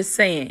I'm just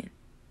saying,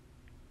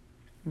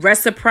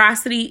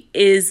 reciprocity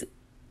is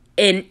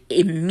an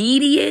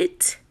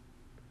immediate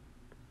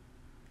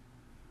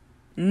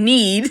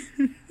need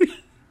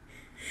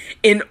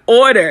in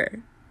order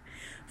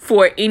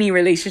for any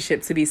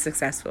relationship to be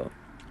successful.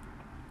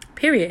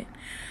 Period.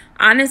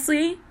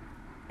 Honestly,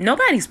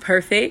 nobody's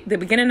perfect. The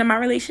beginning of my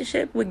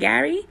relationship with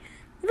Gary,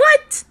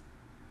 what?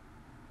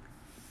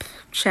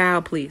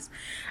 Child, please.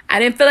 I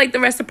didn't feel like the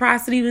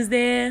reciprocity was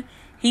there.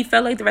 He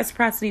felt like the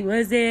reciprocity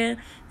was there.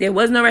 There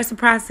was no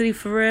reciprocity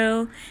for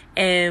real.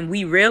 And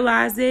we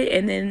realized it.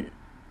 And then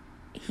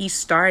he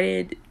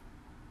started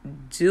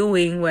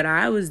doing what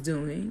I was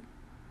doing.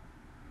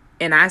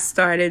 And I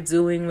started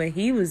doing what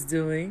he was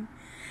doing.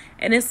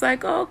 And it's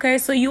like, oh, okay,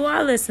 so you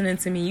are listening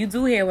to me. You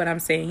do hear what I'm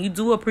saying. You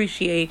do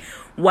appreciate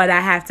what I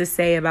have to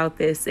say about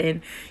this.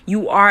 And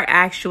you are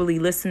actually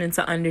listening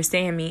to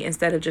understand me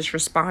instead of just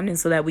responding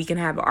so that we can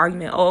have an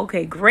argument. Oh,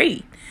 okay,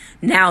 great.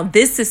 Now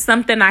this is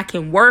something I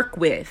can work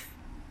with.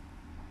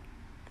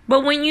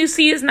 But when you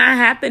see it's not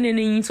happening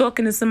and you're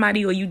talking to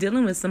somebody or you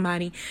dealing with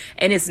somebody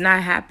and it's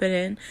not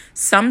happening,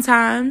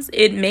 sometimes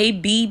it may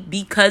be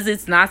because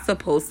it's not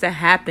supposed to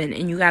happen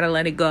and you got to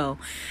let it go.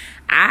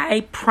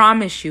 I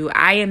promise you,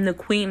 I am the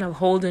queen of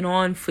holding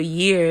on for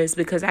years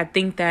because I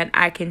think that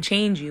I can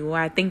change you, or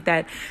I think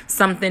that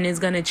something is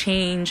going to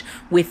change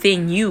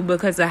within you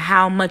because of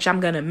how much I'm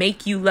going to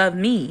make you love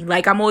me.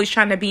 Like, I'm always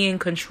trying to be in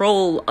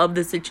control of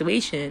the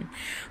situation,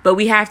 but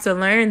we have to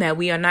learn that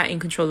we are not in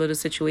control of the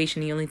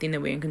situation. The only thing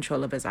that we're in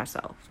control of is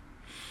ourselves.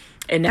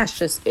 And that's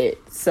just it.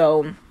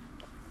 So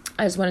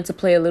I just wanted to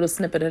play a little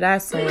snippet of that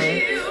song,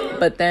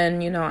 but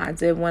then, I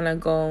did want to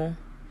go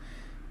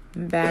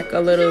back a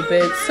little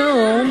bit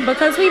soon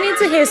because we need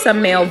to hear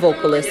some male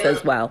vocalists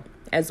as well.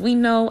 As we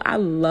know, I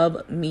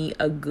love me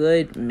a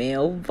good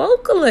male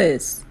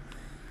vocalist.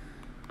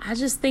 I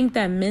just think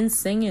that men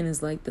singing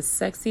is like the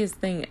sexiest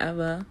thing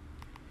ever,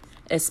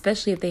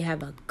 especially if they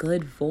have a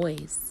good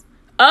voice.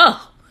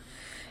 Oh,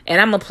 and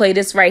I'm gonna play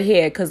this right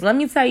here because let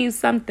me tell you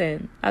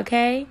something,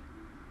 okay?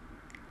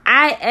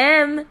 I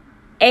am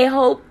a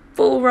hopeful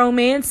hopeful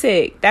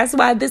romantic. That's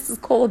why this is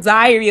called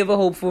Diary of a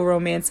Hopeful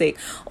Romantic.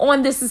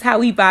 On This Is How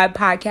We Vibe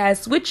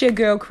podcast with your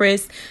girl,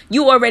 Chris.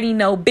 You already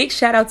know. Big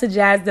shout out to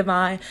Jazz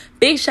Divine.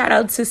 Big shout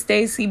out to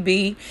Stacy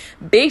B.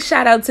 Big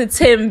shout out to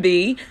Tim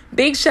B.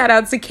 Big shout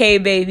out to K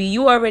Baby.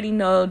 You already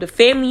know the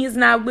family is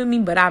not with me,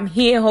 but I'm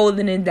here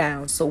holding it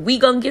down. So we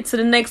gonna get to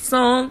the next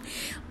song.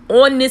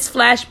 On this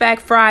Flashback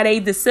Friday,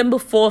 December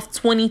 4th,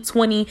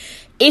 2020,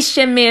 it's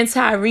your man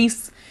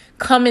Tyrese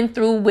coming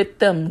through with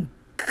them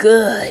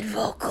good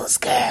vocals,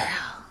 girl.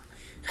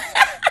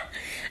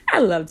 I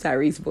love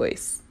Tyrese's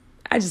voice.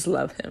 I just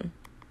love him.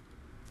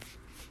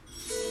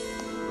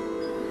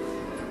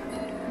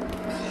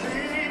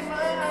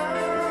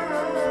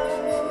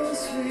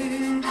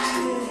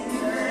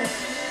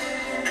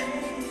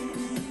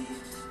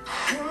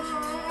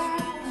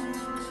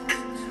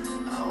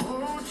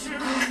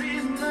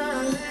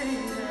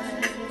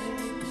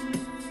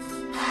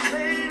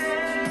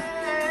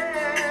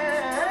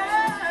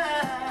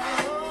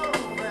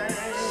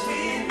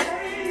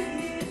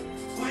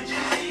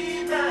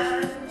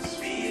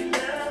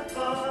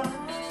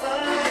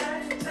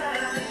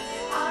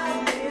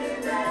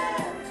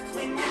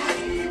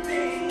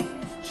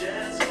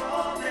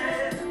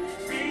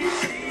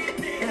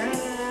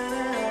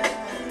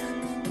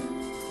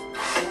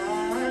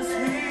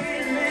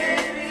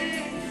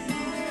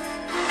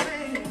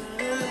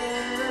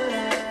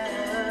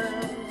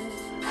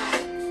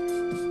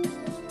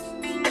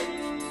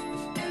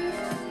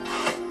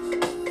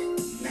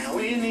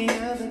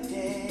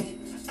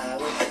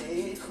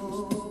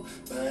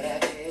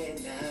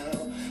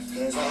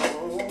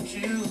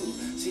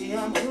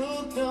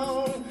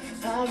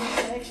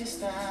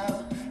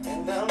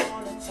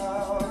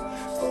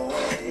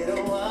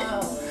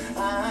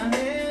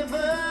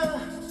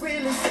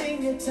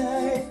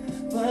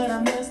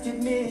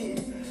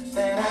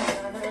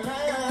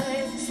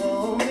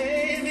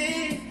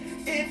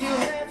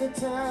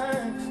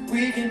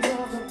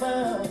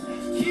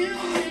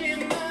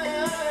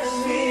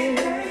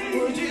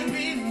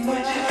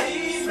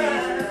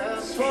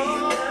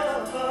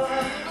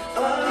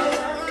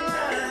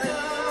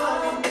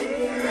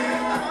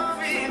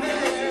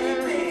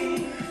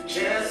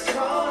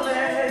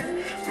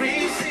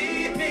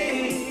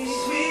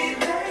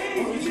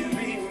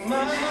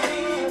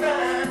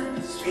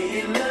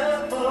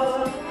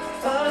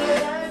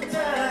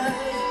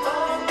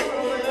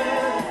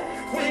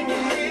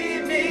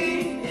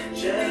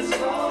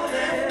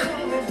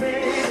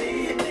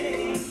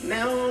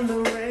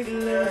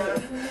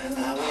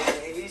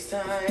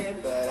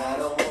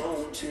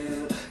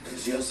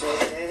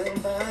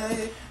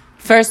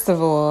 First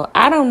of all,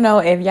 I don't know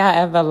if y'all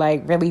ever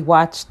really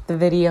watched the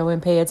video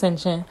and pay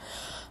attention,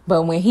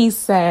 but when he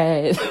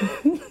said,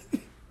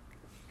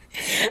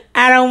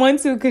 I don't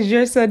want to because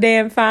you're so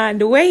damn fine,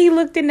 the way he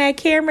looked in that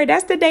camera,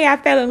 that's the day I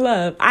fell in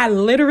love. I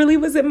literally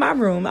was in my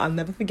room. I'll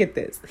never forget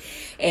this.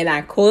 And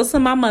I called to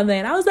my mother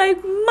and I was like,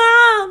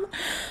 Mom,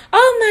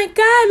 oh my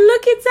God,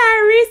 look at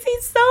Tyrese.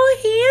 He's so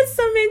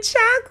handsome and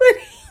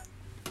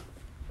chocolatey.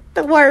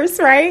 The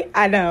worst, right?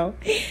 I know.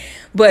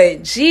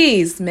 But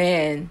geez,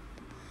 man.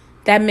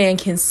 That man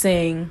can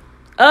sing.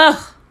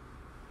 Ugh.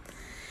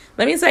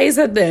 Let me tell you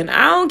something.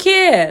 I don't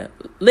care.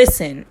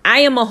 Listen, I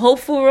am a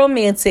hopeful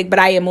romantic, but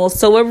I am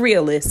also a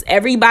realist.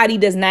 Everybody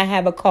does not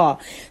have a car.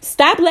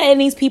 Stop letting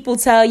these people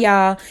tell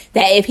y'all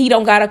that if he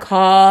don't got a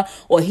car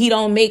or he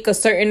don't make a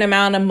certain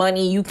amount of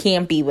money, you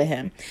can't be with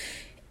him.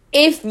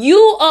 If you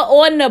are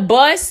on the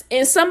bus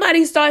and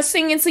somebody starts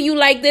singing to you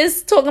like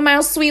this, talking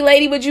about sweet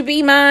lady, would you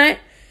be mine?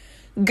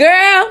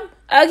 Girl,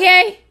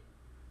 okay?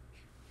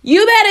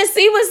 You better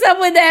see what's up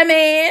with that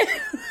man.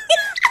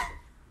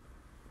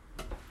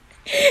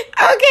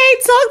 Okay,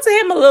 talk to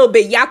him a little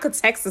bit. Y'all could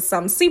text or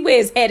something. See where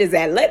his head is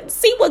at. Let's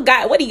see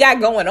what he got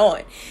going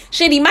on.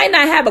 Shit, he might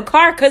not have a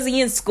car because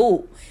he in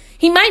school.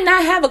 He might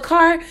not have a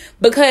car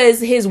because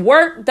his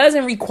work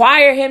doesn't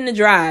require him to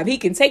drive. He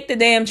can take the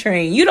damn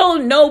train. You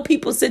don't know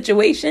people's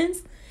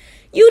situations.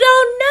 You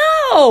don't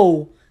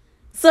know.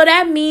 So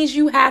that means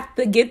you have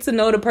to get to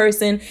know the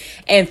person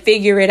and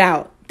figure it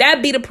out.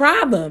 That'd be the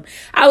problem.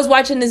 I was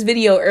watching this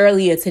video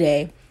earlier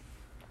today,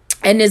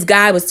 and this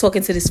guy was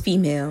talking to this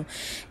female.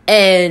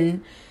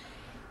 And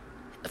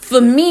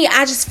for me,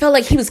 I just felt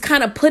like he was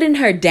kind of putting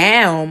her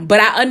down, but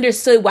I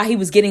understood why he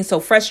was getting so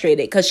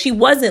frustrated because she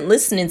wasn't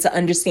listening to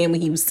understand what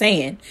he was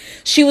saying.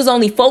 She was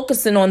only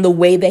focusing on the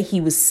way that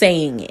he was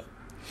saying it.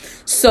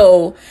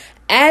 So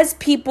as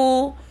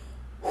people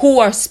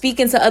who are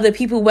speaking to other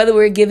people, whether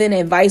we're giving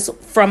advice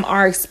from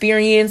our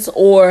experience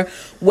or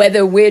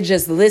whether we're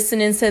just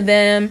listening to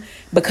them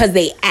because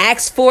they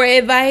ask for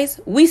advice,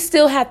 we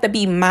still have to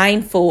be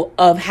mindful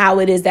of how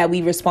it is that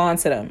we respond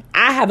to them.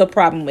 I have a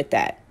problem with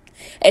that,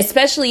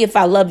 especially if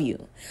I love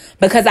you,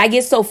 because I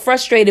get so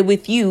frustrated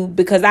with you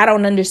because I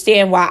don't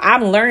understand why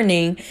I'm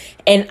learning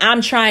and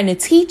I'm trying to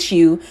teach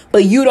you,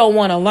 but you don't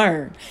want to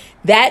learn.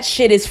 That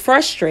shit is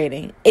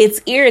frustrating.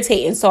 It's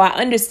irritating. So I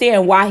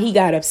understand why he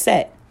got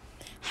upset.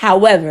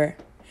 However,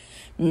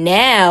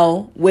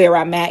 now where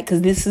I'm at,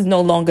 because this is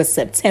no longer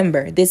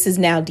September, this is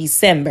now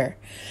December.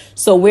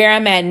 So where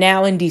I'm at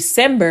now in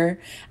December,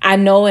 I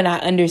know and I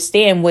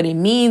understand what it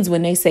means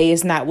when they say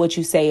it's not what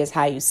you say, it's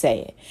how you say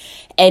it.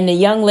 And the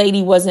young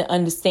lady wasn't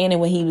understanding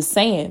what he was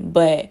saying.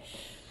 But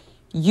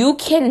you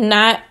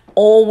cannot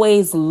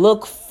always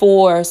look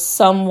for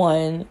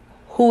someone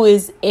who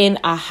is in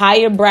a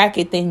higher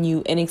bracket than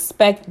you and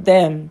expect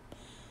them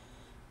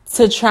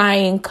to try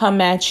and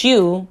come at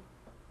you.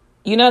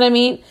 You know what I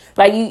mean?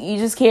 Like, you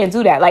just can't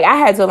do that. Like, I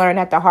had to learn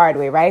that the hard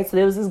way, right? So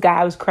there was this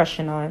guy I was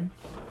crushing on.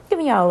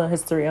 Giving y'all a little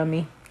history on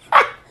me.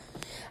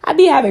 I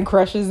be having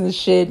crushes and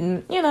shit,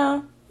 and, you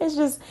know, it's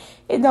just,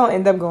 it don't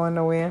end up going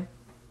nowhere.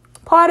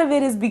 Part of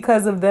it is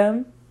because of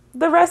them.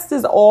 The rest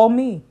is all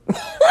me.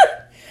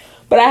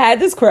 But I had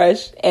this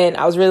crush, and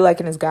I was really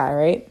liking this guy,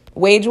 right?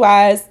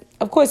 Wage-wise,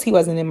 of course he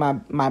wasn't in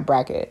my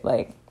bracket.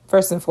 Like,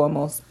 first and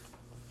foremost,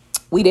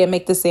 we didn't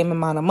make the same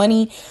amount of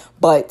money,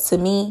 but to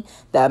me,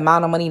 the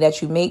amount of money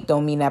that you make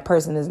don't mean that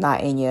person is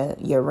not in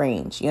your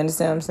range. You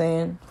understand what I'm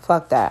saying?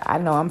 Fuck that. I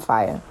know I'm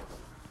fire.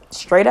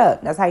 Straight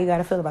up. That's how you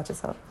gotta feel about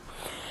yourself.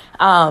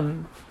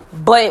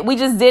 But we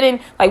just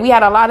didn't, like, we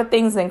had a lot of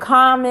things in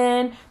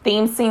common.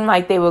 Things seemed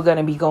like they were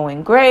gonna be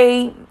going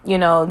great. You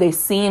know, they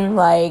seemed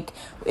like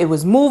it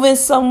was moving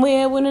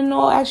somewhere, when in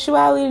all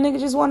actuality, the nigga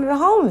just wanted a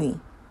homie.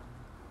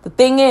 The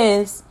thing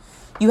is,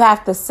 you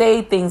have to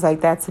say things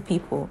like that to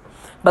people.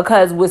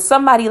 Because with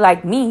somebody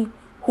like me,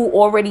 who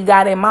already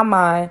got in my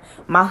mind,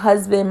 my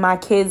husband, my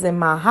kids, and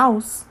my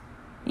house,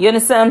 you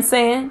understand what I'm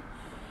saying?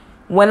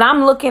 When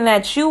I'm looking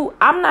at you,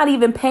 I'm not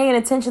even paying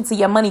attention to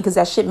your money because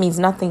that shit means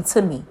nothing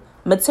to me.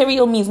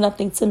 Material means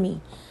nothing to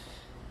me.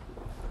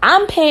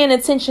 I'm paying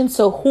attention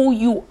to who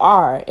you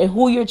are and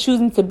who you're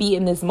choosing to be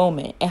in this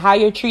moment and how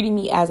you're treating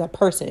me as a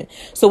person.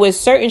 So when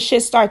certain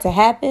shit start to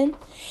happen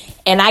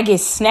and I get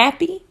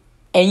snappy,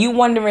 and you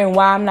wondering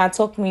why I'm not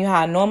talking to you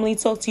how I normally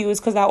talk to you, is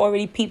because I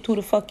already peeped who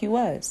the fuck you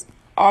was.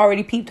 I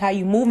already peeped how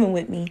you moving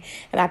with me.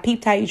 And I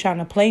peeped how you trying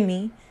to play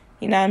me.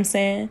 You know what I'm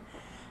saying?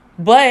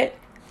 But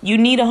you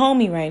need a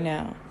homie right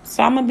now.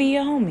 So I'm going to be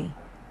your homie.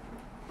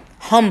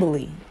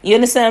 Humbly. You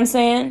understand what I'm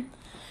saying?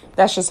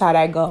 That's just how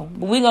that go.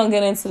 But we're going to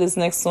get into this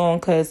next song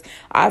because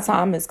our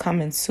time is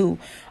coming to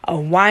a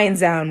wind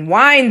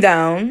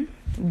down.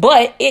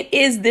 But it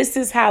is This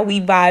Is How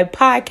We Vibe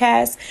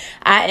podcast.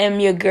 I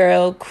am your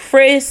girl,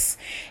 Chris.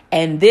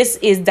 And this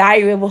is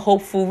Diary of a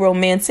Hopeful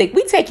Romantic.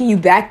 We taking you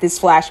back this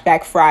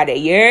Flashback Friday,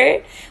 you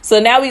heard? So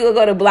now we gonna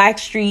go to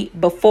Blackstreet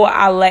Before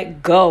I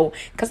Let Go.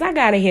 Because I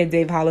gotta hear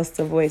Dave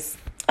Hollister's voice.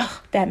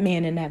 Oh, that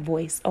man in that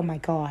voice. Oh my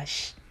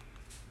gosh.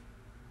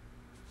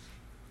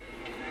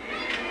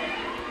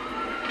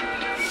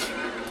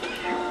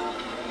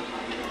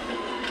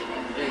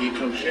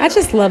 I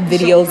just love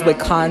videos with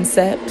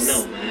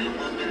concepts.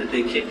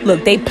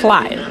 Look, they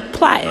plotting.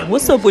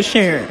 What's up with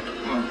Sharon?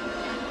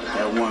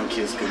 That one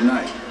kiss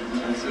goodnight.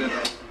 That's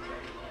it.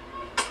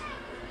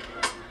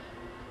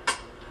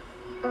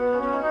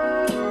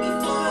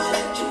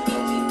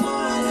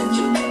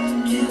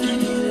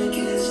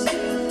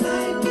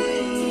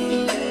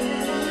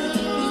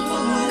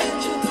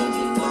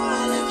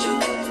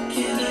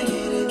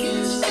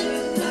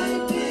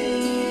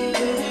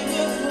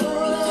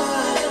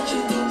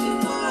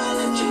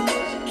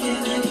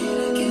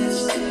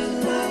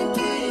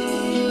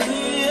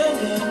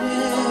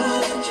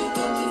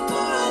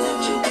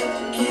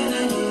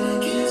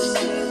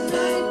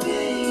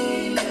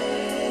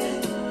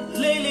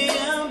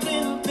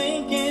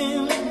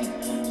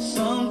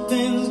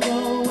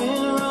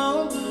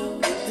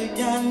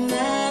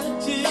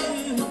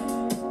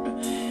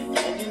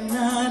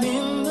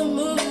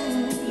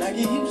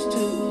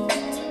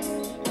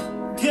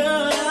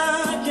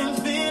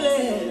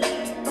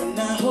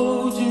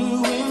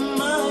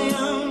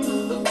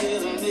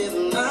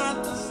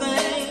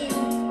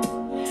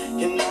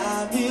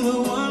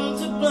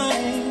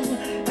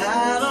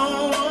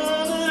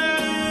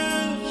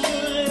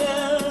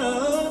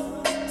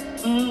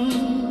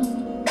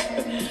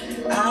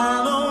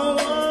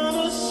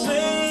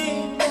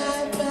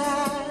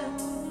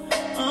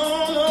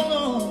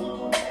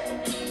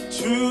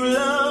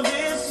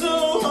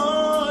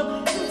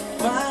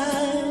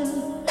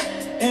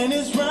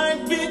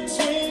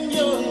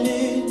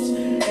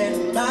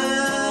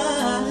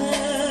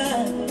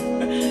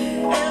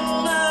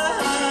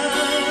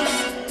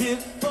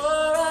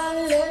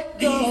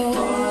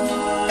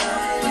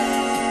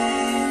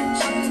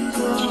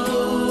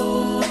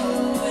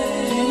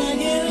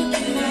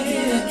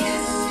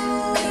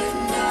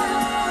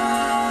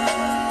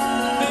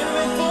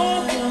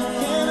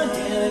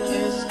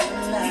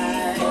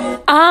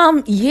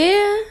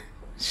 Yeah,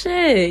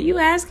 shit, you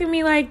asking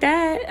me like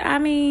that? I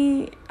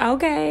mean,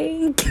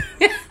 okay.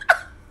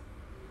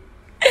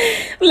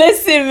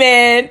 Listen,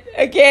 man,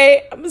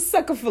 okay? I'm a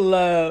sucker for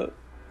love.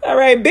 All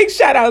right, big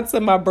shout out to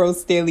my bro,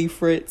 Stanley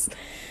Fritz.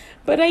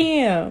 But I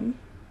am.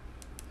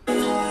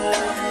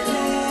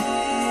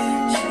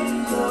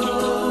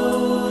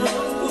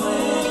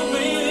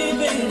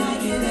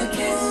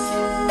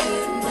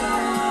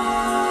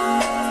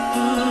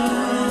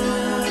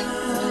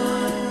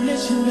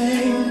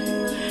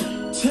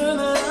 Turn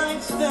the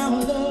lights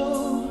down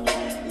low.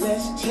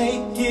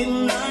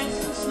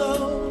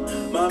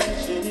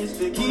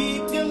 to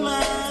keep your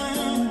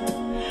mind.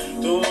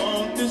 Don't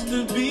want this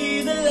to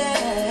be the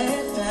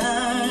last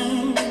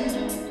time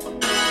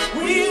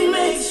we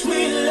make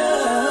sweet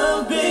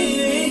love,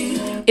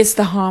 baby. It's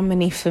the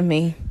harmony for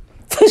me.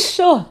 For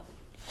sure.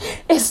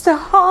 It's the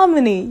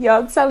harmony.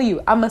 Y'all, I'm telling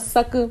you, I'm a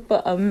sucker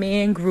for a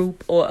man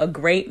group or a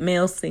great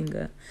male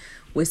singer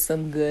with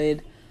some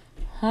good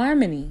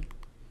harmony.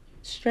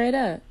 Straight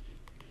up.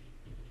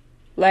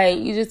 Like,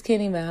 you just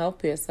can't even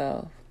help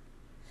yourself.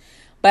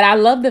 But I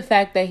love the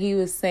fact that he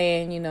was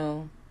saying, you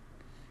know,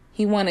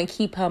 he want to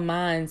keep her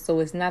mind so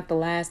it's not the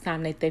last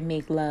time that they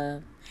make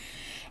love.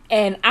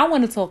 And I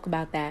want to talk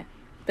about that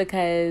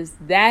because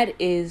that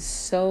is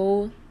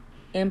so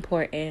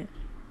important.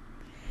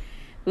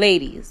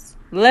 Ladies,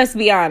 let's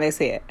be honest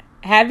here.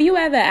 Have you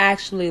ever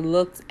actually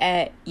looked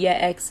at your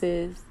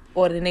exes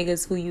or the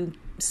niggas who you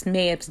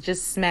may have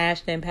just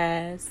smashed and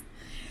passed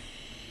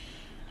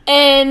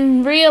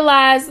and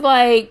realized,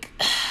 like,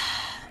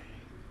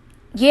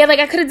 yeah, like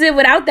I could have did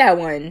without that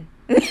one.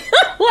 Like,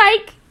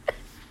 I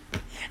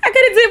could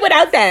have did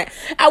without that.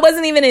 I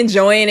wasn't even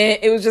enjoying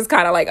it. It was just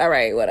kind of like, all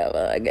right,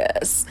 whatever, I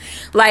guess.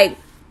 Like,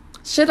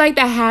 shit like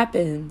that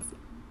happens.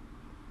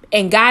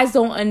 And guys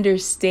don't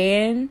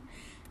understand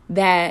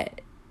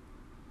that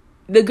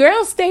the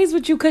girl stays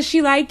with you because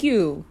she like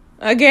you.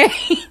 Okay?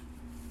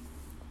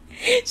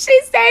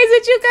 She stays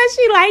with you because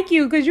she like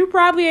you. Because you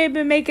probably ain't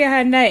been making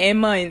her nut in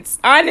months.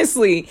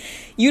 Honestly.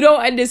 You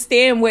don't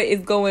understand what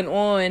is going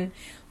on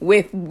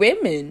with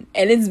women.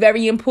 And it's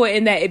very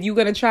important that if you're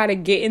going to try to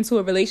get into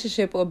a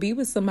relationship or be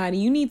with somebody,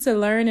 you need to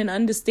learn and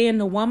understand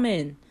the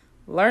woman.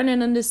 Learn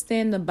and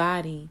understand the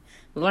body.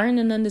 Learn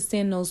and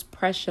understand those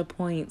pressure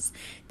points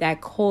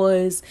that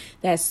cause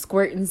that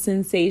squirting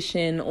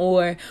sensation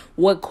or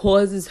what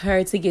causes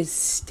her to get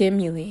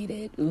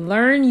stimulated.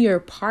 Learn your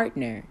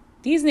partner.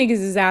 These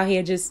niggas is out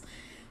here just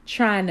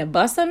trying to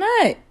bust a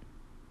nut.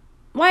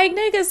 Like,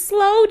 niggas,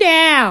 slow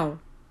down.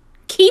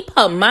 Keep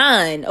her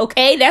mind,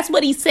 okay? That's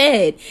what he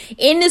said.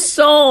 In the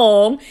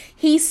song,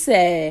 he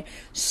said,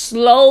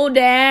 slow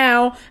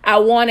down. I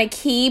want to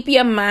keep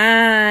your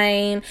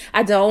mind.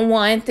 I don't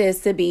want this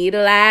to be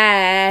the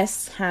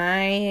last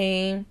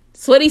time.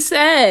 That's what he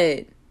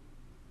said.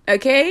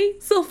 Okay?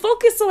 So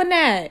focus on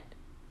that.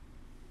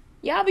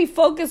 Y'all be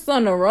focused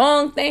on the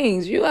wrong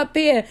things. You up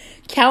here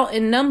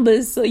counting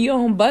numbers so you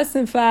don't bust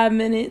in 5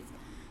 minutes.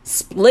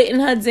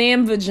 Splitting her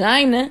damn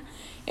vagina.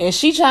 And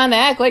she trying to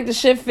act like the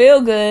shit feel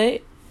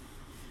good.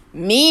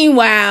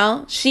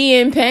 Meanwhile, she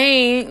in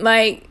pain.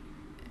 Like,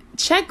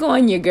 check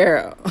on your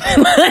girl.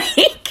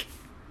 Like,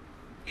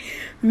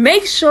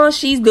 make sure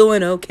she's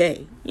doing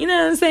okay. You know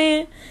what I'm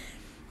saying?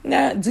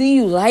 Now, do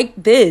you like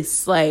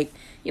this? Like,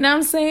 you know what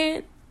I'm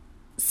saying?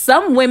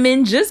 Some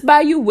women, just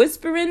by you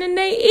whispering in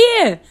their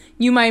ear,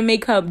 you might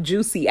make her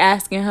juicy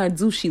asking her,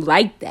 do she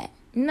like that?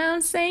 You know what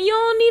I'm saying? You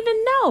don't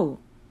even know.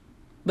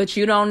 But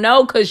you don't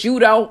know because you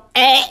don't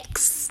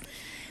ask.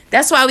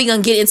 That's why we're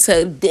going to get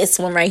into this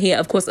one right here.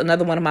 Of course,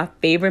 another one of my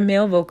favorite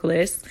male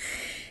vocalists.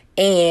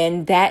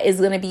 And that is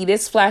going to be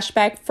this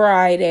Flashback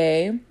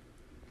Friday.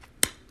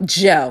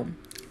 Joe.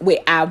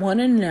 Wait, I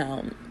want to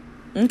know.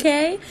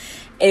 Okay?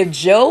 If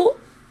Joe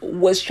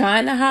was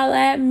trying to holler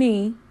at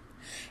me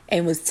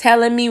and was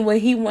telling me what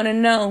he want to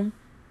know,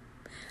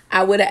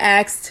 I would have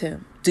asked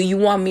him, do you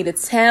want me to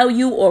tell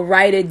you or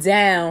write it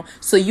down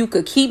so you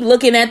could keep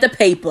looking at the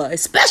paper?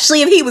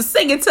 Especially if he was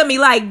singing to me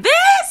like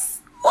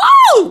this.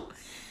 Woo!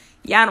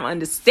 Y'all don't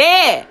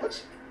understand.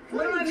 What do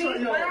I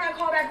mean? Why don't I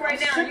call back right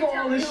now? Sick of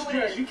all this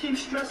stress. You keep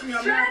stressing me.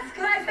 Stress?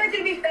 Because I expect you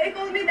to be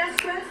faithful to me? That's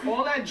stress?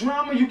 All that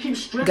drama, you keep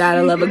stressing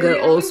Gotta me. love a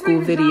good old school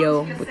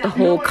video with the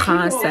whole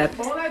concept,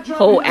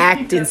 whole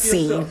acting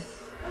scene. Go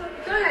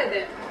ahead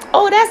then.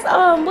 Oh, that's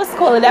what's it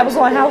called? That was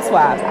on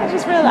Housewives. I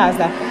just realized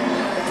that.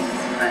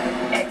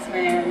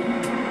 X-Men.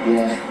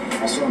 Yeah,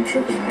 I saw him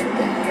tripping and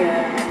everything.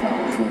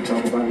 Yeah. You want to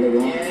talk about it later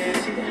on? Yeah. So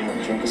you can have a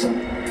drink or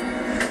something?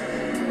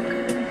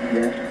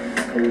 Yeah?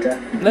 Cool with that?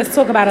 Let's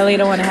talk about it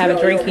later on and have a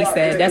drink, he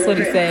said. That's what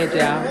he said,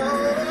 y'all.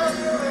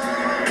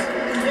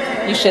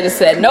 You should have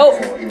said, nope,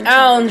 I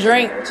don't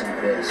drink.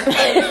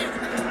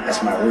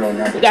 That's my real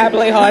number. You gotta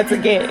play hard to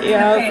get, you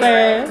know what I'm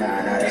saying?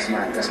 Nah,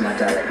 that's my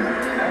direct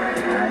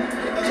number. Alright?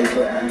 Take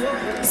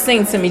care.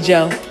 Sing to me,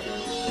 Joe.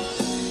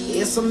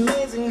 It's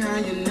amazing how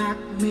you knock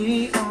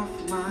me off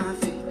my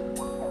feet.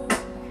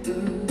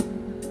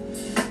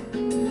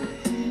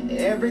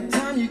 Every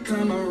time you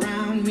come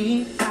around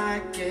me,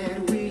 I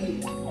get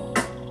weak.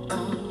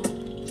 Oh,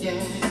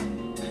 yeah.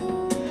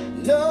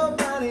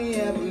 Nobody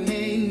ever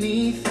made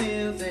me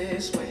feel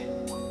this way.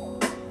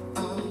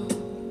 Oh,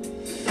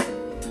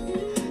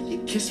 you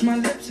kiss my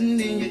lips and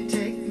then you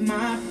take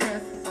my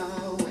breath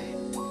away.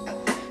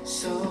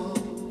 So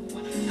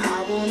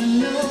I wanna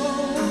know.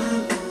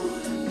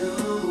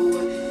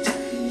 What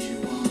turns you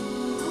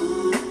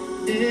on?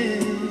 Yeah,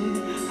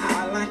 I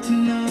like to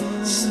know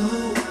so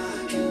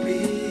I can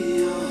be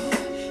your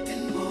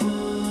and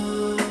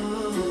more.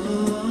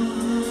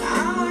 I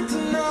like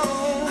to know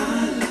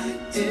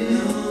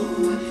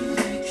what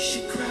makes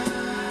you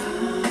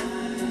cry.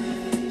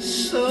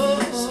 So I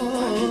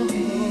can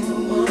be your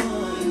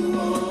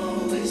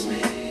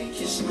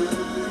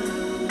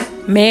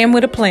Man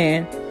with a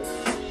plan.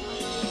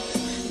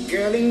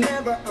 Girl, he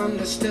never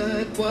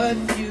understood what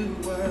you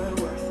were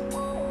worth.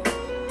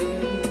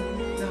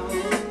 No.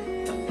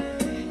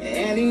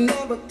 And he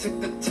never took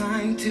the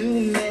time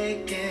to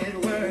make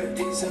it work.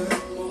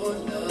 Deserve more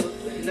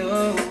love.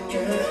 No,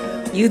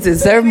 girl. You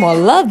deserve more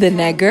love than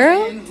that,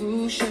 girl. And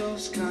who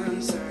shows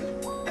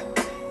concern?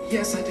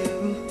 Yes, I do.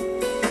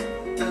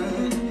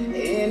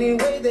 Any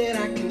way that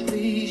I can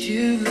please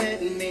you,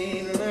 let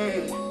me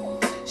learn.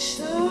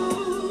 So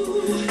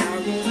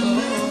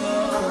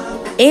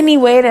Any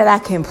way that I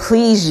can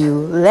please you,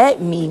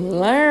 let me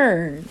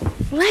learn.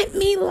 Let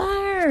me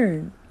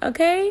learn.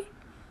 Okay?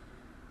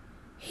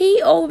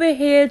 He over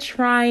here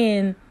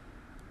trying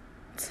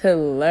to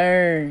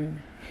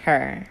learn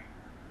her.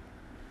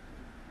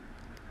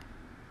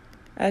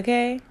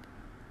 Okay?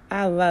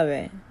 I love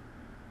it.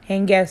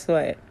 And guess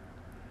what?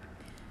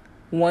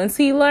 Once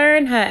he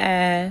learned her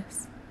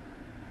ass,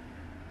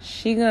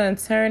 she gonna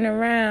turn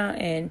around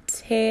and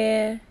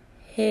tear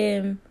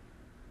him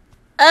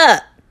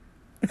up.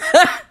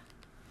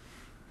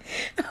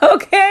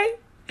 Okay?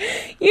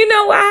 You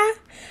know why?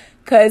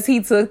 Because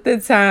he took the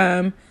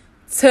time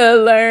to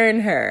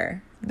learn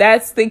her.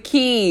 That's the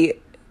key.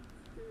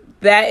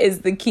 That is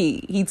the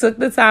key. He took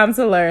the time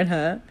to learn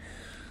her.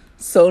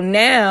 So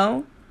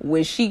now,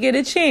 when she get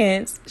a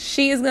chance,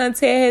 she is going to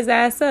tear his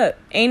ass up.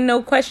 Ain't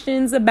no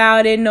questions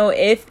about it. No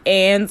ifs,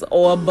 ands,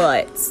 or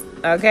buts.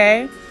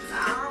 Okay?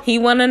 He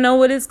want to know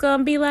what it's going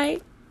to be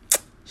like?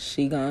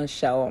 She going to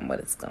show him what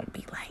it's going to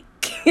be like.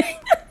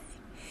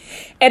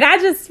 And I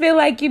just feel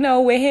like,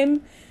 with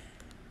him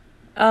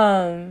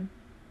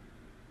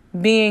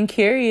being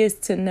curious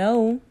to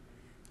know,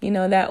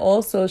 that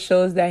also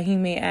shows that he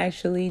may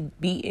actually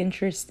be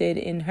interested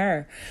in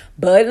her.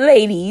 But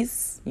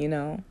ladies,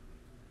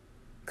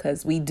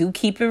 because we do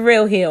keep it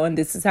real here on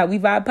This Is How We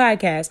Vibe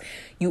podcast,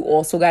 you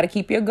also got to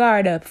keep your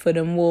guard up for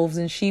them wolves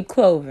in sheep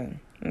clothing,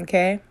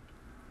 okay?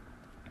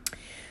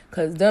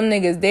 Because them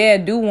niggas there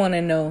do want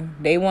to know.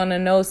 They want to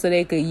know so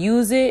they could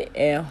use it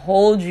and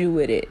hold you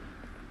with it.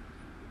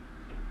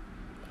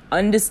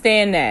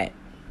 Understand that.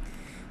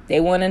 They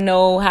want to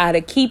know how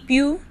to keep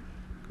you.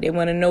 They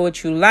want to know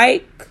what you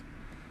like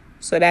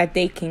so that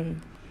they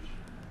can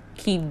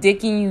keep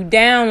dicking you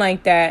down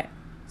like that.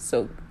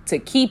 So to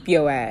keep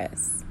your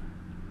ass.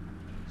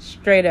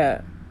 Straight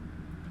up.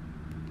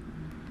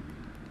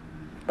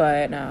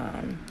 But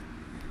I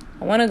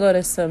want to go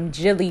to some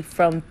Jilly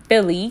from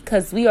Philly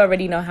because we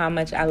already know how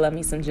much I love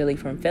me some Jilly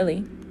from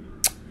Philly.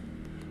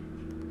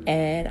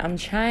 And I'm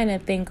trying to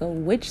think of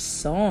which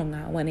song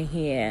I want to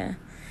hear.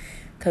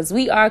 Because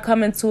we are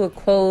coming to a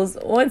close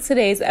on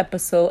today's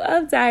episode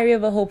of Diary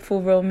of a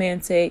Hopeful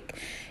Romantic.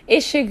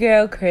 It's your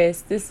girl,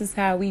 Chris. This is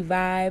How We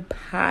Vibe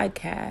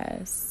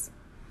podcast.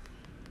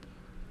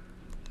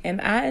 And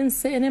I am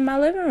sitting in my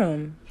living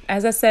room.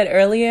 As I said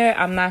earlier,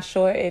 I'm not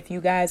sure if you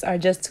guys are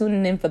just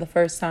tuning in for the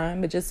first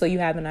time, but just so you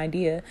have an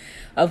idea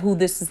of who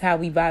This Is How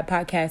We Vibe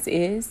podcast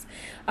is.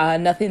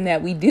 Nothing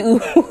that we do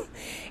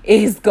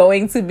is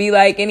going to be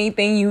like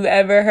anything you've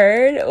ever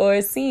heard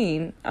or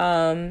seen.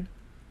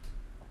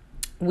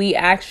 We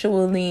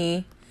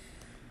actually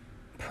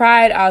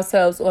pride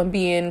ourselves on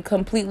being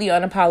completely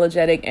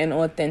unapologetic and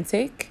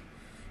authentic.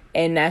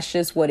 And that's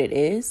just what it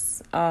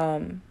is.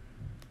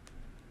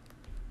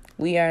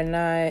 We are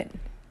not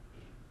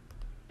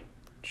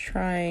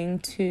trying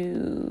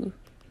to...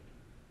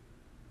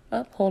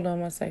 Oh, hold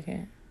on one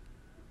second.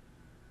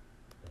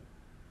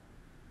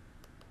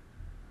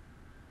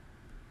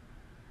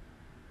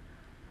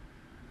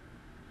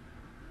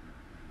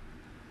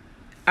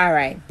 All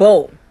right,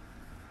 boom.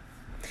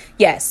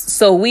 Yes,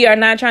 so we are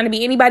not trying to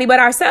be anybody but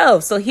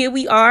ourselves. So here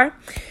we are.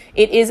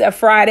 It is a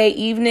Friday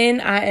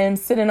evening. I am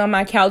sitting on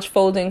my couch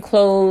folding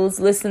clothes,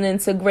 listening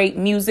to great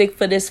music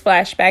for this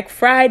Flashback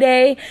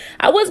Friday.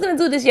 I was going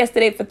to do this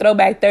yesterday for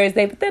Throwback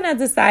Thursday, but then I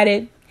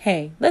decided,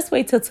 hey, let's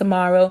wait till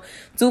tomorrow.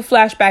 Do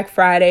Flashback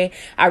Friday.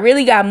 I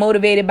really got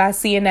motivated by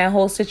seeing that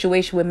whole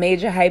situation with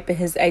Major Hype and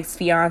his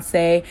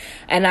ex-fiance.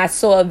 And I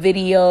saw a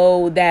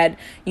video that,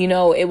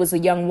 it was a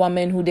young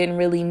woman who didn't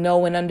really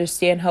know and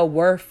understand her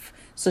worth.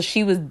 So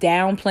she was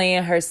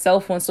downplaying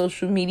herself on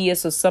social media.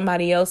 So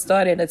somebody else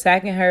started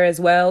attacking her as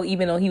well.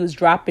 Even though he was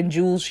dropping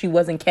jewels she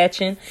wasn't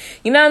catching.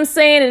 You know what I'm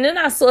saying? And then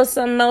I saw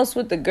something else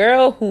with the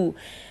girl who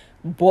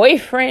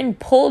boyfriend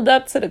pulled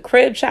up to the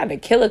crib trying to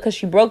kill her because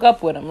she broke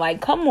up with him. Like,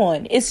 come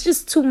on. It's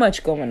just too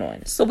much going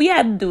on. So we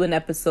had to do an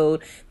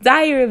episode.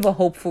 Diary of a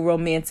Hopeful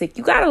Romantic.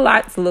 You got a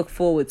lot to look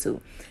forward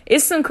to.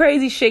 It's some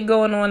crazy shit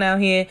going on out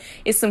here.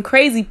 It's some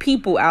crazy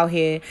people out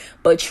here.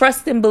 But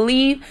trust and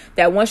believe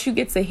that once you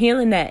get to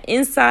healing that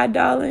inside,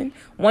 darling,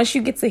 once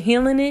you get to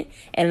healing it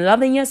and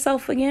loving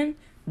yourself again,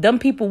 them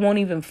people won't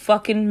even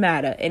fucking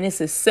matter. And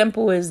it's as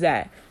simple as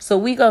that. So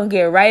we gonna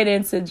get right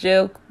into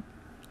Jill.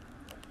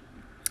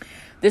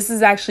 This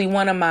is actually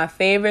one of my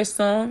favorite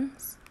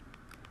songs.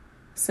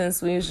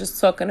 Since we was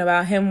just talking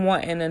about him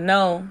wanting to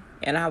know.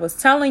 And I was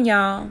telling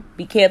y'all,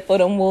 be careful of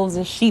them wolves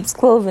in sheep's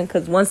clothing,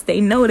 because once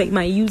they know, they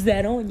might use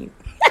that on you.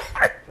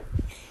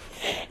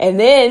 And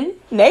then,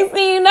 next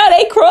thing you know,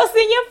 they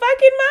crossing your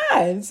fucking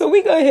mind. So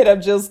we gonna hit up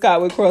Jill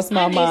Scott with Cross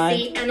My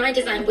Mind. And I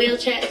design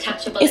wheelchair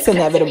attachable. It's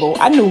inevitable.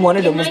 I knew one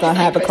of them was gonna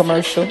have a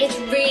commercial. It's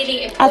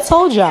really important. I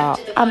told y'all,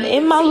 I'm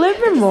in my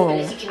living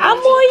room. I'm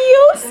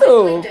on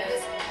YouTube.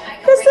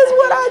 This is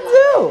what I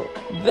do.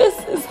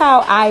 This is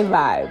how I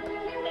vibe.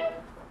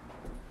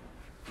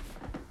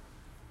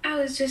 I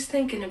was just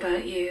thinking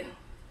about you.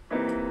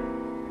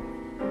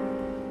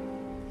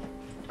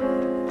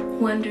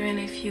 Wondering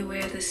if you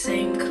wear the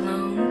same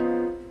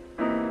cologne.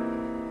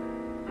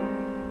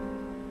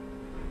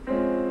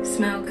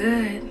 Smell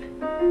good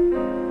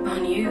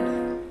on you.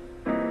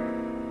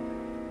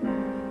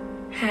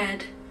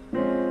 Had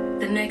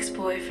the next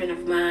boyfriend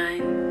of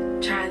mine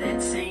try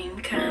that same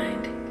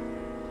kind.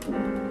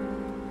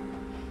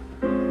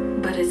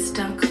 But it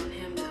stunk on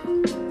him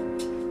though.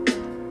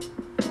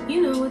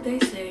 You know what they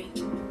say.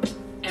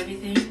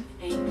 Everything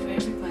ain't for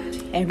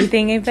everybody.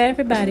 Everything ain't for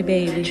everybody, I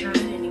baby. tried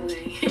anyway.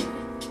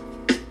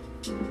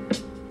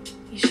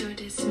 You sure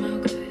did smell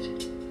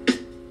good.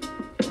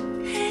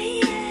 Hey,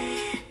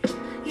 yeah.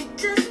 You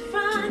just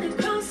run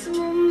across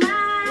my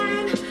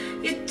mind.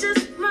 You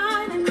just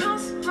run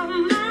across my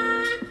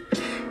mind.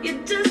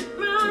 You just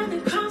run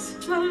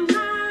across my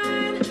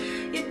mind.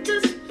 You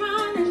just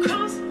run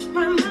across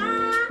my mind.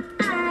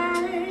 I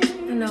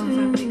know if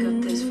I pick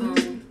up this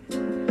phone,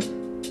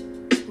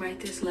 write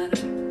this letter,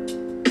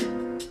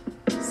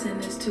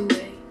 send this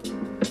two-way,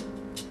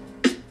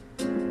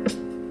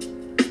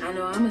 I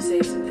know I'ma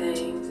say some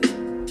things.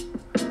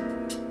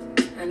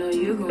 I know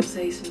you're gonna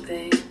say some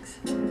things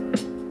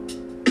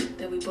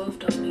that we both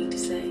don't need to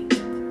say.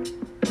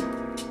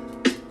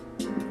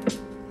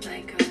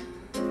 Like,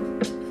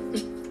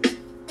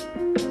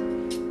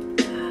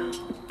 how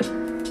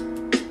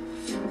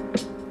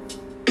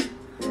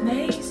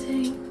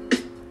amazing.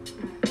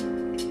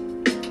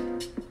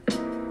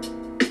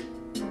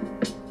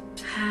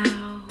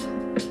 How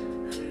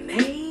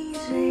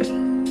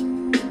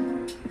amazing.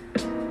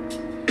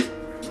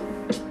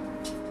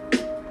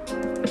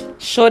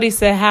 Shorty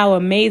said how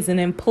amazing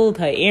and pulled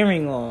her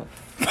earring off.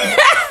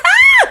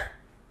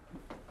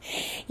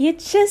 You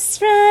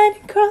just run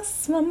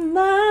across my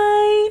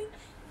mind.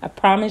 I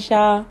promise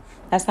y'all,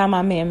 that's how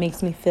my man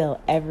makes me feel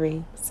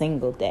every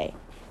single day.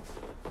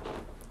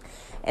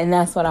 And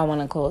that's what I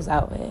want to close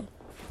out with.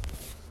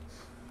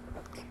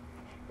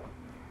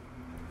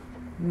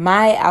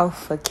 My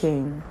alpha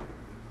king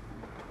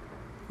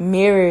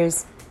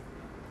mirrors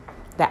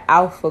the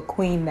alpha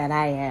queen that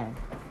I am.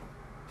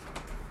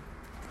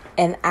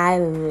 And I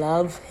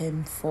love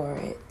him for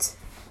it.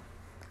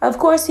 Of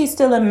course, he's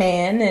still a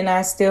man and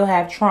I still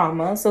have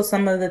trauma. So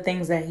some of the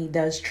things that he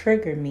does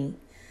trigger me.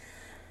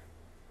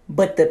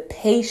 But the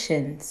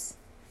patience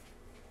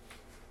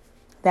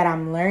that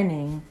I'm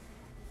learning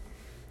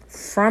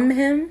from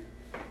him,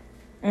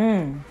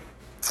 the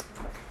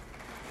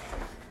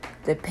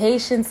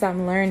patience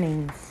I'm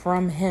learning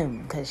from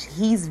him, because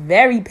he's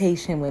very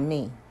patient with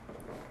me.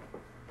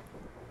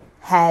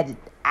 Had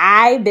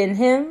I been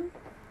him,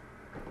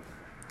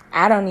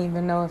 I don't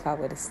even know if I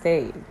would have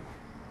stayed.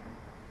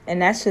 And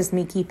that's just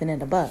me keeping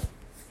it a buck.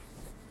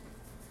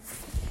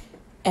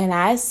 And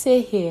I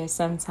sit here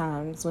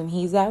sometimes when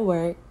he's at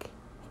work,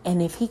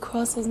 and if he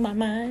crosses my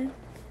mind,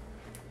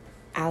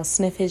 I'll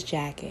sniff his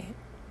jacket.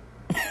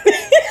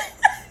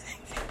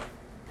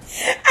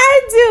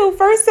 I do.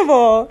 First of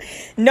all,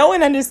 know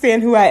and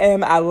understand who I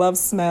am. I love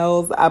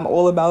smells. I'm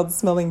all about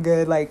smelling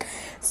good. Like,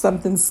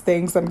 something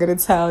stinks, I'm going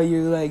to tell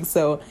you. Like,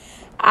 so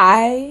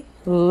I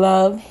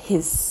love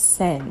his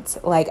scent.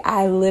 Like,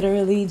 I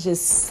literally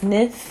just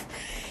sniff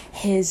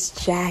his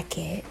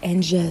jacket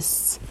and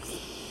just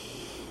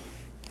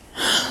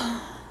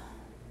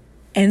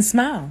and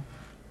smile.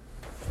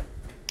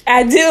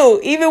 I do.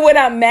 Even when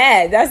I'm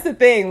mad. That's the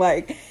thing.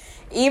 Like,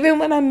 even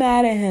when I'm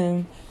mad at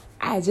him,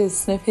 I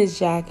just sniff his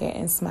jacket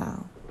and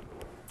smile.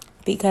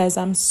 Because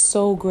I'm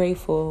so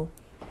grateful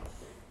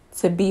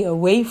to be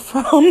away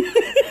from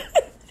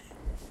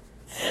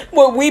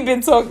what we've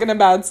been talking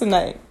about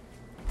tonight.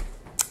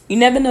 You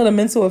never know the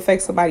mental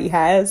effect somebody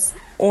has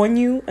on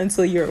you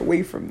until you're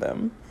away from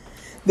them.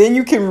 Then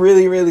you can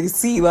really, really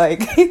see,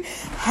 like,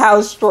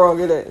 how strong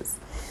it is.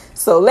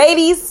 So,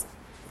 ladies,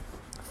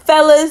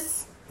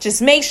 fellas,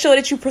 just make sure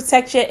that you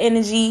protect your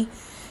energy.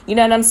 You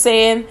know what I'm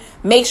saying?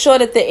 Make sure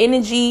that the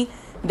energy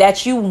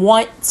that you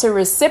want to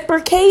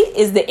reciprocate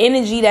is the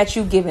energy that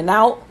you're giving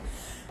out.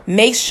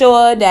 Make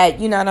sure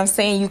that, you know what I'm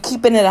saying, you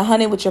keeping it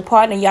 100 with your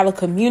partner. Y'all are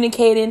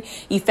communicating.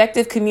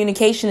 Effective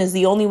communication is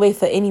the only way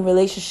for any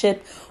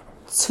relationship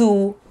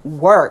to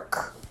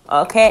work.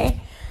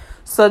 Okay?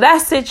 So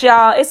that's it,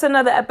 y'all. It's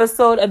another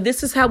episode of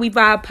This Is How We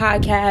Vibe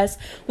podcast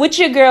with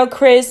your girl,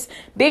 Chris.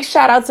 Big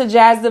shout out to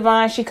Jazz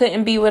Divine. She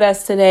couldn't be with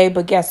us today,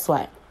 but guess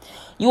what?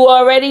 You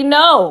already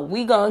know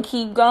we gonna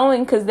keep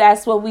going because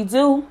that's what we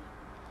do.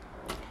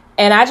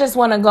 And I just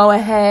want to go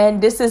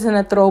ahead. This isn't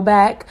a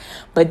throwback,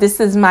 but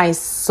this is my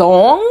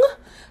song.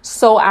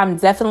 So I'm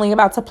definitely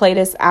about to play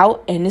this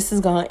out, and this is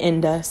going to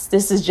end us.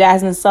 This is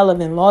Jasmine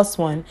Sullivan, Lost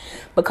One.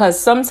 Because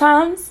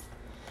sometimes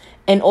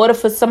In order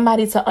for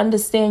somebody to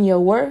understand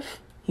your worth,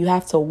 you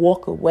have to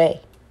walk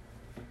away.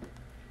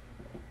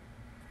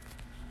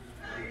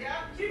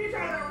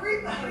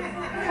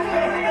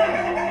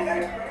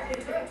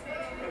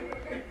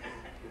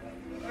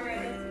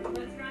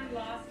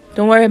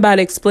 Don't worry about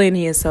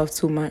explaining yourself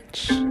too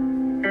much.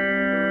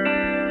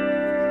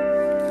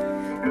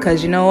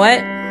 Because you know what?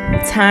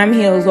 Time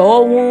heals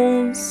all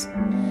wounds.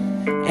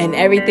 And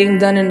everything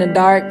done in the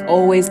dark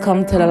always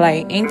come to the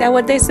light. Ain't that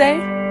what they say?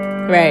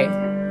 Right.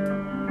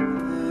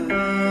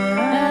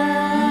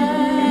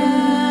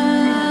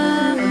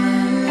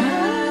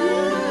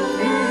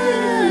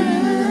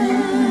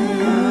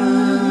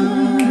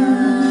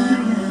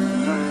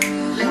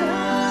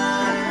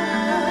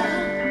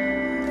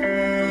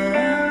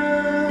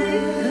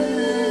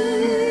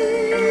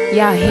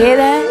 Y'all hear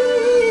that?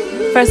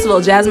 First of all,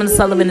 Jazmine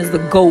Sullivan is the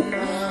GOAT.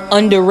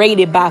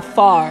 Underrated by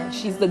far.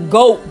 She's the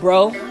GOAT,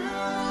 bro.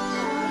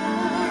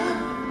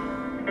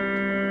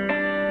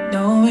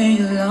 Know when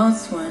you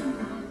lost one.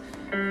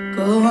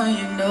 Go when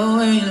you know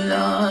when you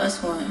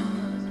lost one.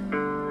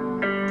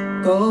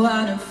 Go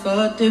out and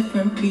fuck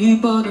different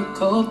people to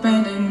cope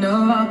and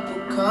ignore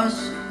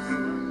precautions.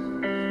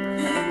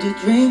 And you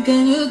drink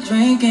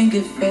and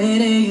get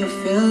faded. You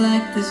feel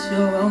like this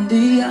your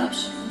only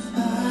option.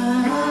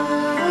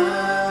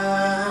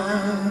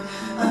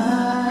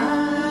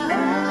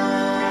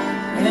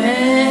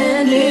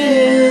 And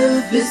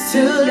if it's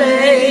too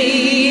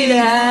late,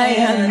 I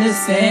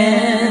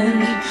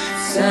understand.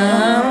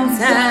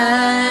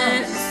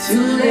 Sometimes it's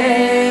too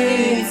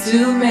late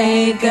to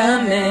make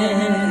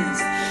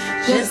amends.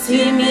 Just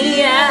hear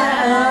me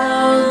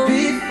out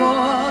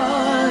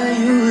before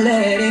you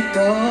let it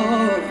go.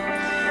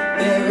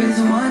 There is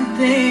one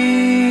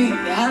thing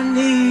I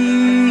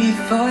need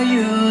for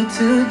you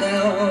to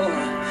know.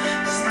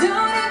 Just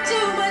don't have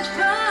too much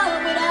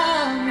fun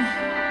without me.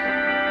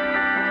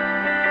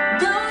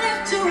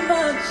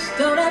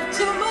 Don't have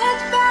too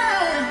much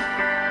fun.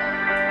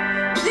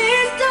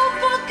 Please don't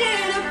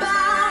forget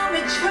about me.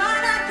 Try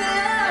not to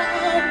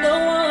love no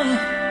one.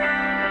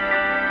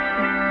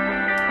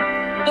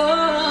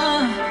 Oh,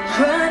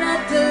 try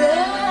not to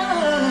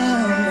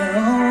love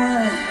no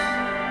one.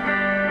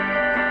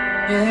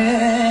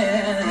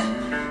 Yeah,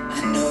 I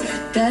know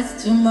that that's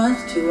too much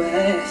to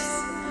ask.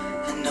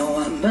 I know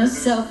I'm a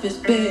selfish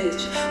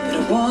bitch, but I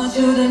want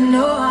you to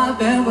know I've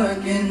been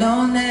working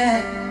on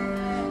that.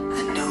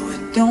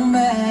 Don't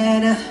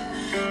matter.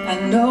 I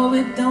know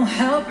it don't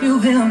help you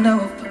heal no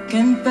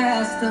fucking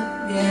faster.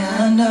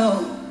 Yeah, I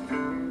know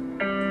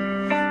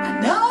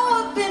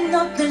I've been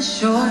nothing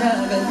short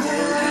of a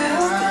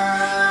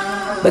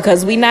disaster.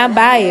 Because we not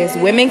biased.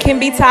 Women can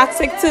be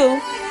toxic too.